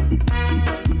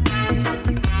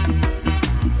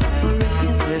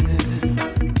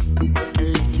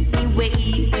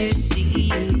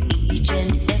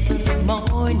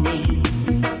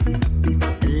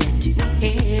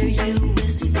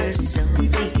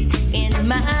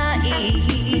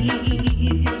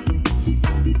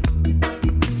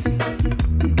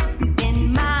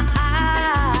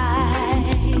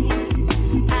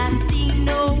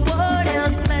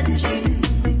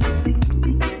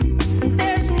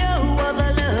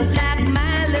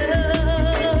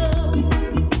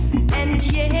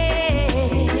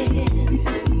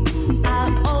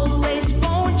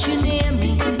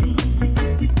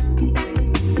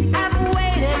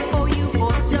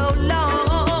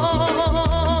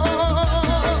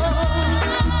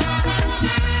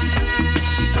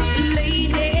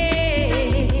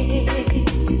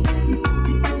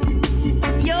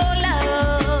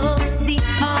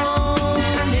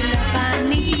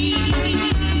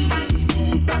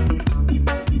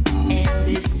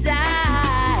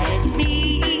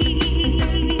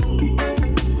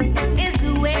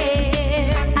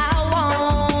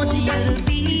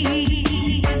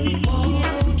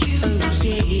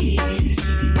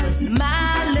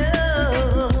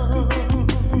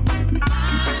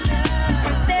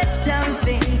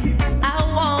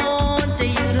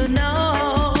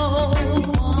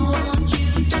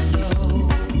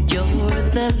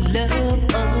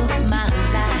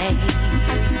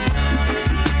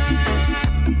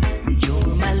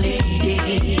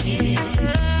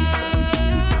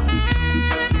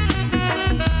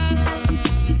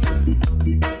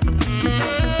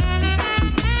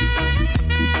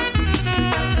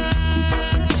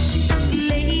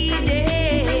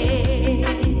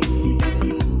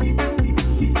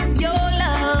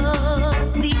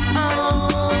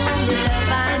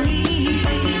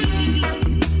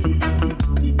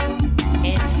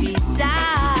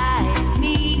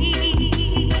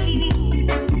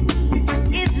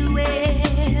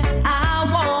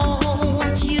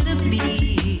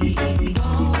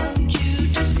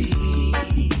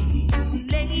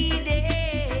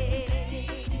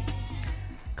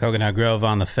 Coconut Grove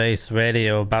on the Face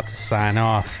Radio, about to sign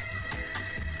off.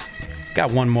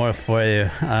 Got one more for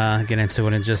you. Get into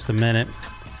it in just a minute.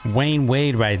 Wayne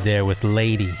Wade right there with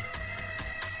Lady.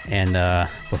 And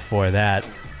before that,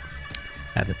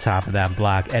 at the top of that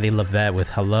block, Eddie Levette with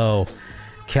Hello.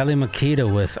 Kelly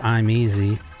Makita with I'm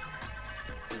Easy.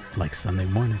 Like Sunday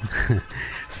morning.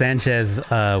 Sanchez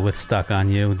with Stuck on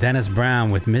You. Dennis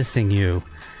Brown with Missing You.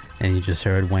 And you just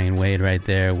heard Wayne Wade right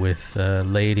there with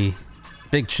Lady.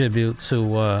 Big tribute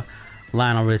to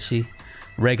Lionel Richie.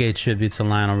 Reggae tribute to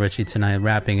Lionel Richie tonight,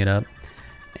 wrapping it up.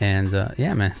 And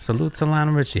yeah, man, salute to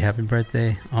Lionel Richie. Happy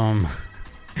birthday. I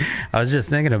was just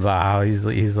thinking about how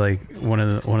he's like one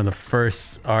of the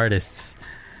first artists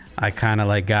I kind of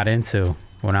like got into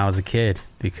when I was a kid,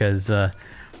 because the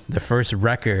first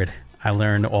record I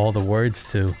learned all the words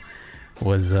to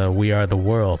was We Are the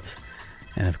World.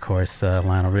 And of course,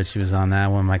 Lionel Richie was on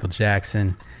that one, Michael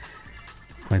Jackson,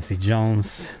 Quincy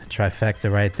Jones, trifecta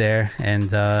right there.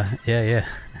 And yeah.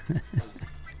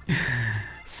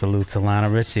 Salute to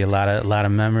Lionel Richie. A lot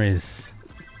of memories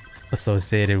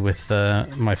associated with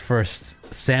my first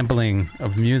sampling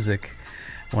of music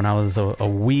when I was a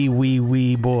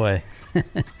wee boy.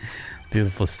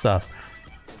 Beautiful stuff.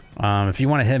 If you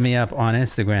want to hit me up on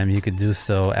Instagram, you could do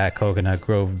so at Coconut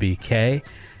Grove BK.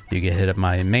 You can hit up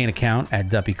my main account at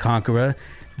Duppy Conquerrah,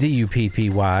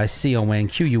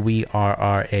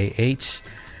 DUPPYCONQUERRAH.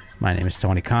 My name is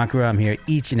Tony Conquerrah. I'm here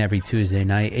each and every Tuesday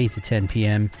night, 8 to 10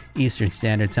 p.m. Eastern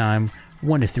Standard Time,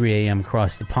 1 to 3 a.m.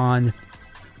 across the pond,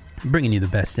 bringing you the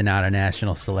best in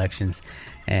international selections.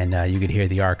 And you can hear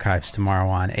the archives tomorrow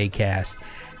on Acast,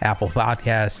 Apple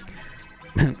Podcast,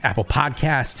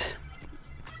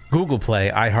 Google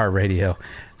Play, iHeartRadio,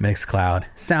 Mixcloud,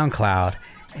 SoundCloud,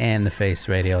 and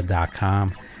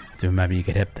thefaceradio.com. Do remember you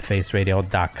can hit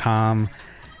thefaceradio.com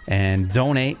and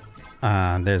donate.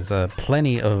 There's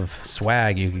plenty of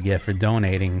swag you can get for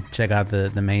donating. Check out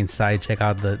the main site. Check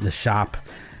out the shop.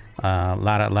 A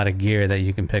lot of gear that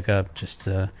you can pick up just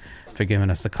for giving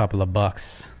us a couple of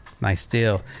bucks. Nice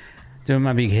deal. Do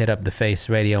remember you can hit up The Face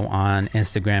Radio on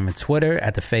Instagram and Twitter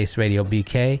at The Face Radio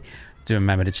BK. Do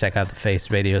remember to check out The Face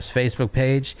Radio's Facebook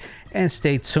page. And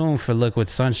stay tuned for Liquid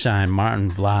Sunshine.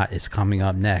 Martin Vlad is coming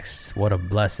up next. What a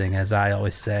blessing, as I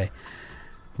always say.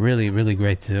 Really, really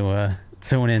great to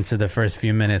tune into the first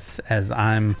few minutes as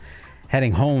I'm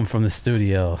heading home from the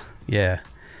studio. Yeah.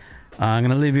 I'm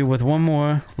going to leave you with one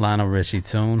more Lionel Richie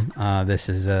tune. This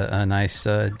is a nice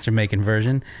Jamaican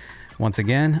version. Once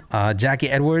again, Jackie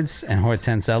Edwards and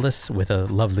Hortense Ellis with a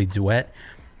lovely duet.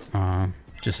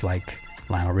 Just like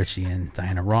Lionel Richie and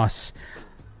Diana Ross.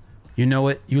 You know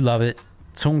it, you love it.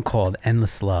 Tune called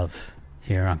Endless Love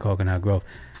here on Coconut Grove.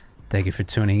 Thank you for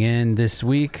tuning in this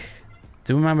week.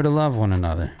 Do remember to love one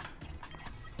another.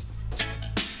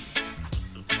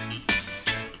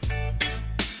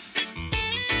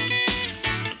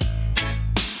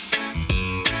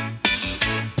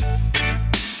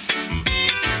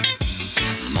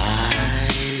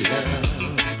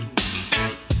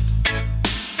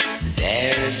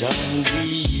 There's only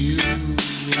you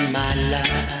in my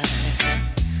life,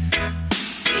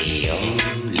 the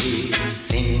only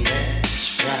thing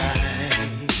that's right.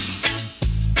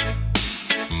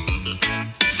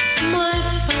 My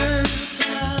first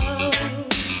love,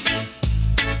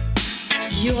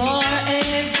 you're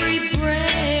every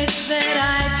breath that I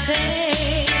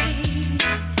take,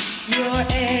 you're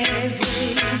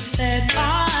every step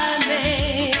I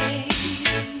make.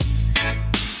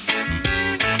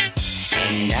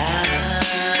 And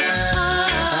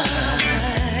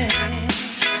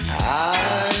I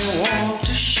want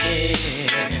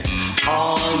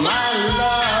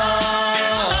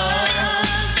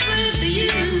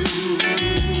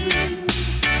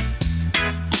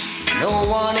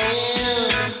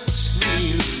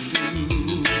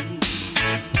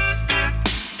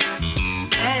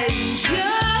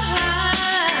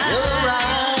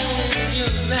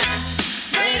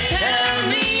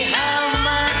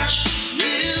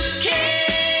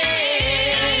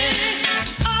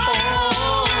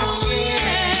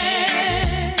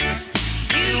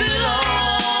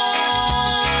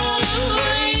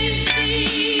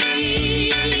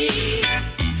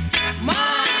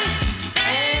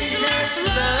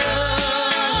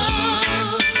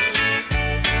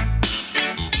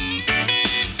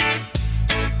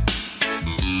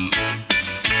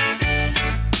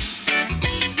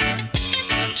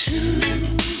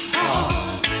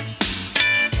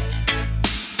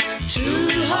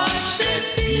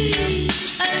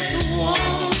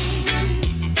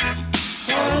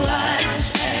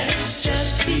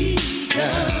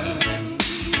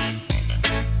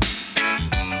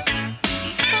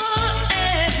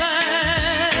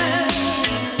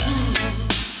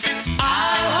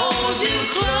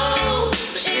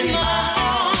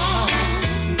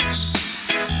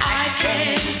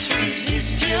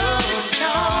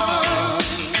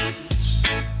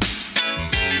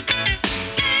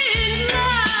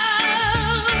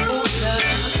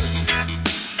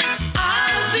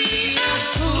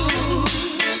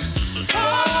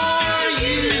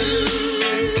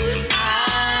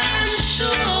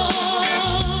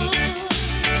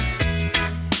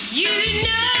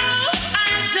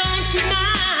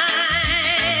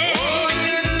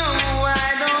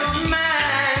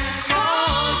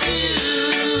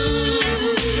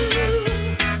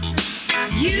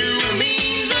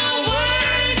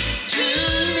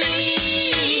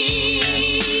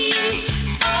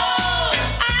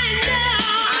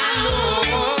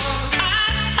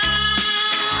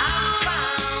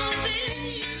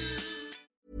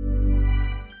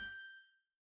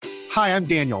Hi, I'm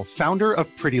Daniel, founder of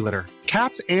Pretty Litter.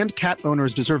 Cats and cat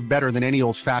owners deserve better than any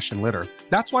old-fashioned litter.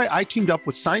 That's why I teamed up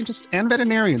with scientists and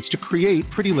veterinarians to create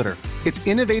Pretty Litter. Its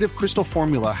innovative crystal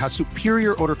formula has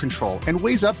superior odor control and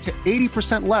weighs up to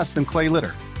 80% less than clay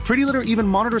litter. Pretty Litter even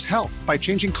monitors health by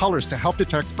changing colors to help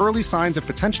detect early signs of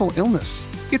potential illness.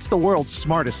 It's the world's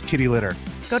smartest kitty litter.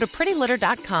 Go to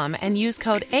prettylitter.com and use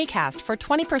code ACAST for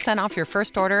 20% off your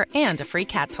first order and a free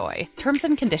cat toy. Terms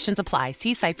and conditions apply.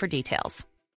 See site for details.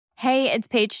 Hey, it's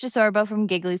Paige DeSorbo from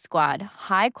Giggly Squad.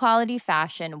 High quality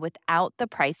fashion without the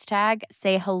price tag.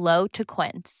 Say hello to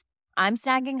Quince. I'm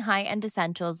snagging high-end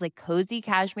essentials like cozy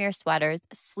cashmere sweaters,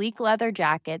 sleek leather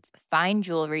jackets, fine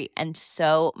jewelry, and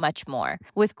so much more.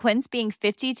 With Quince being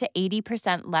 50 to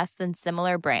 80% less than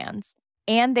similar brands.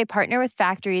 And they partner with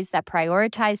factories that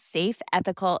prioritize safe,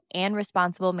 ethical, and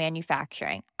responsible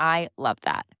manufacturing. I love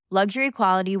that. Luxury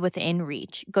quality within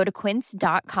reach. Go to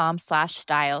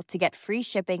quince.com/style to get free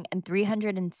shipping and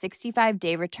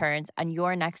 365-day returns on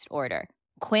your next order.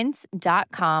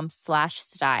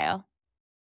 Quince.com/style.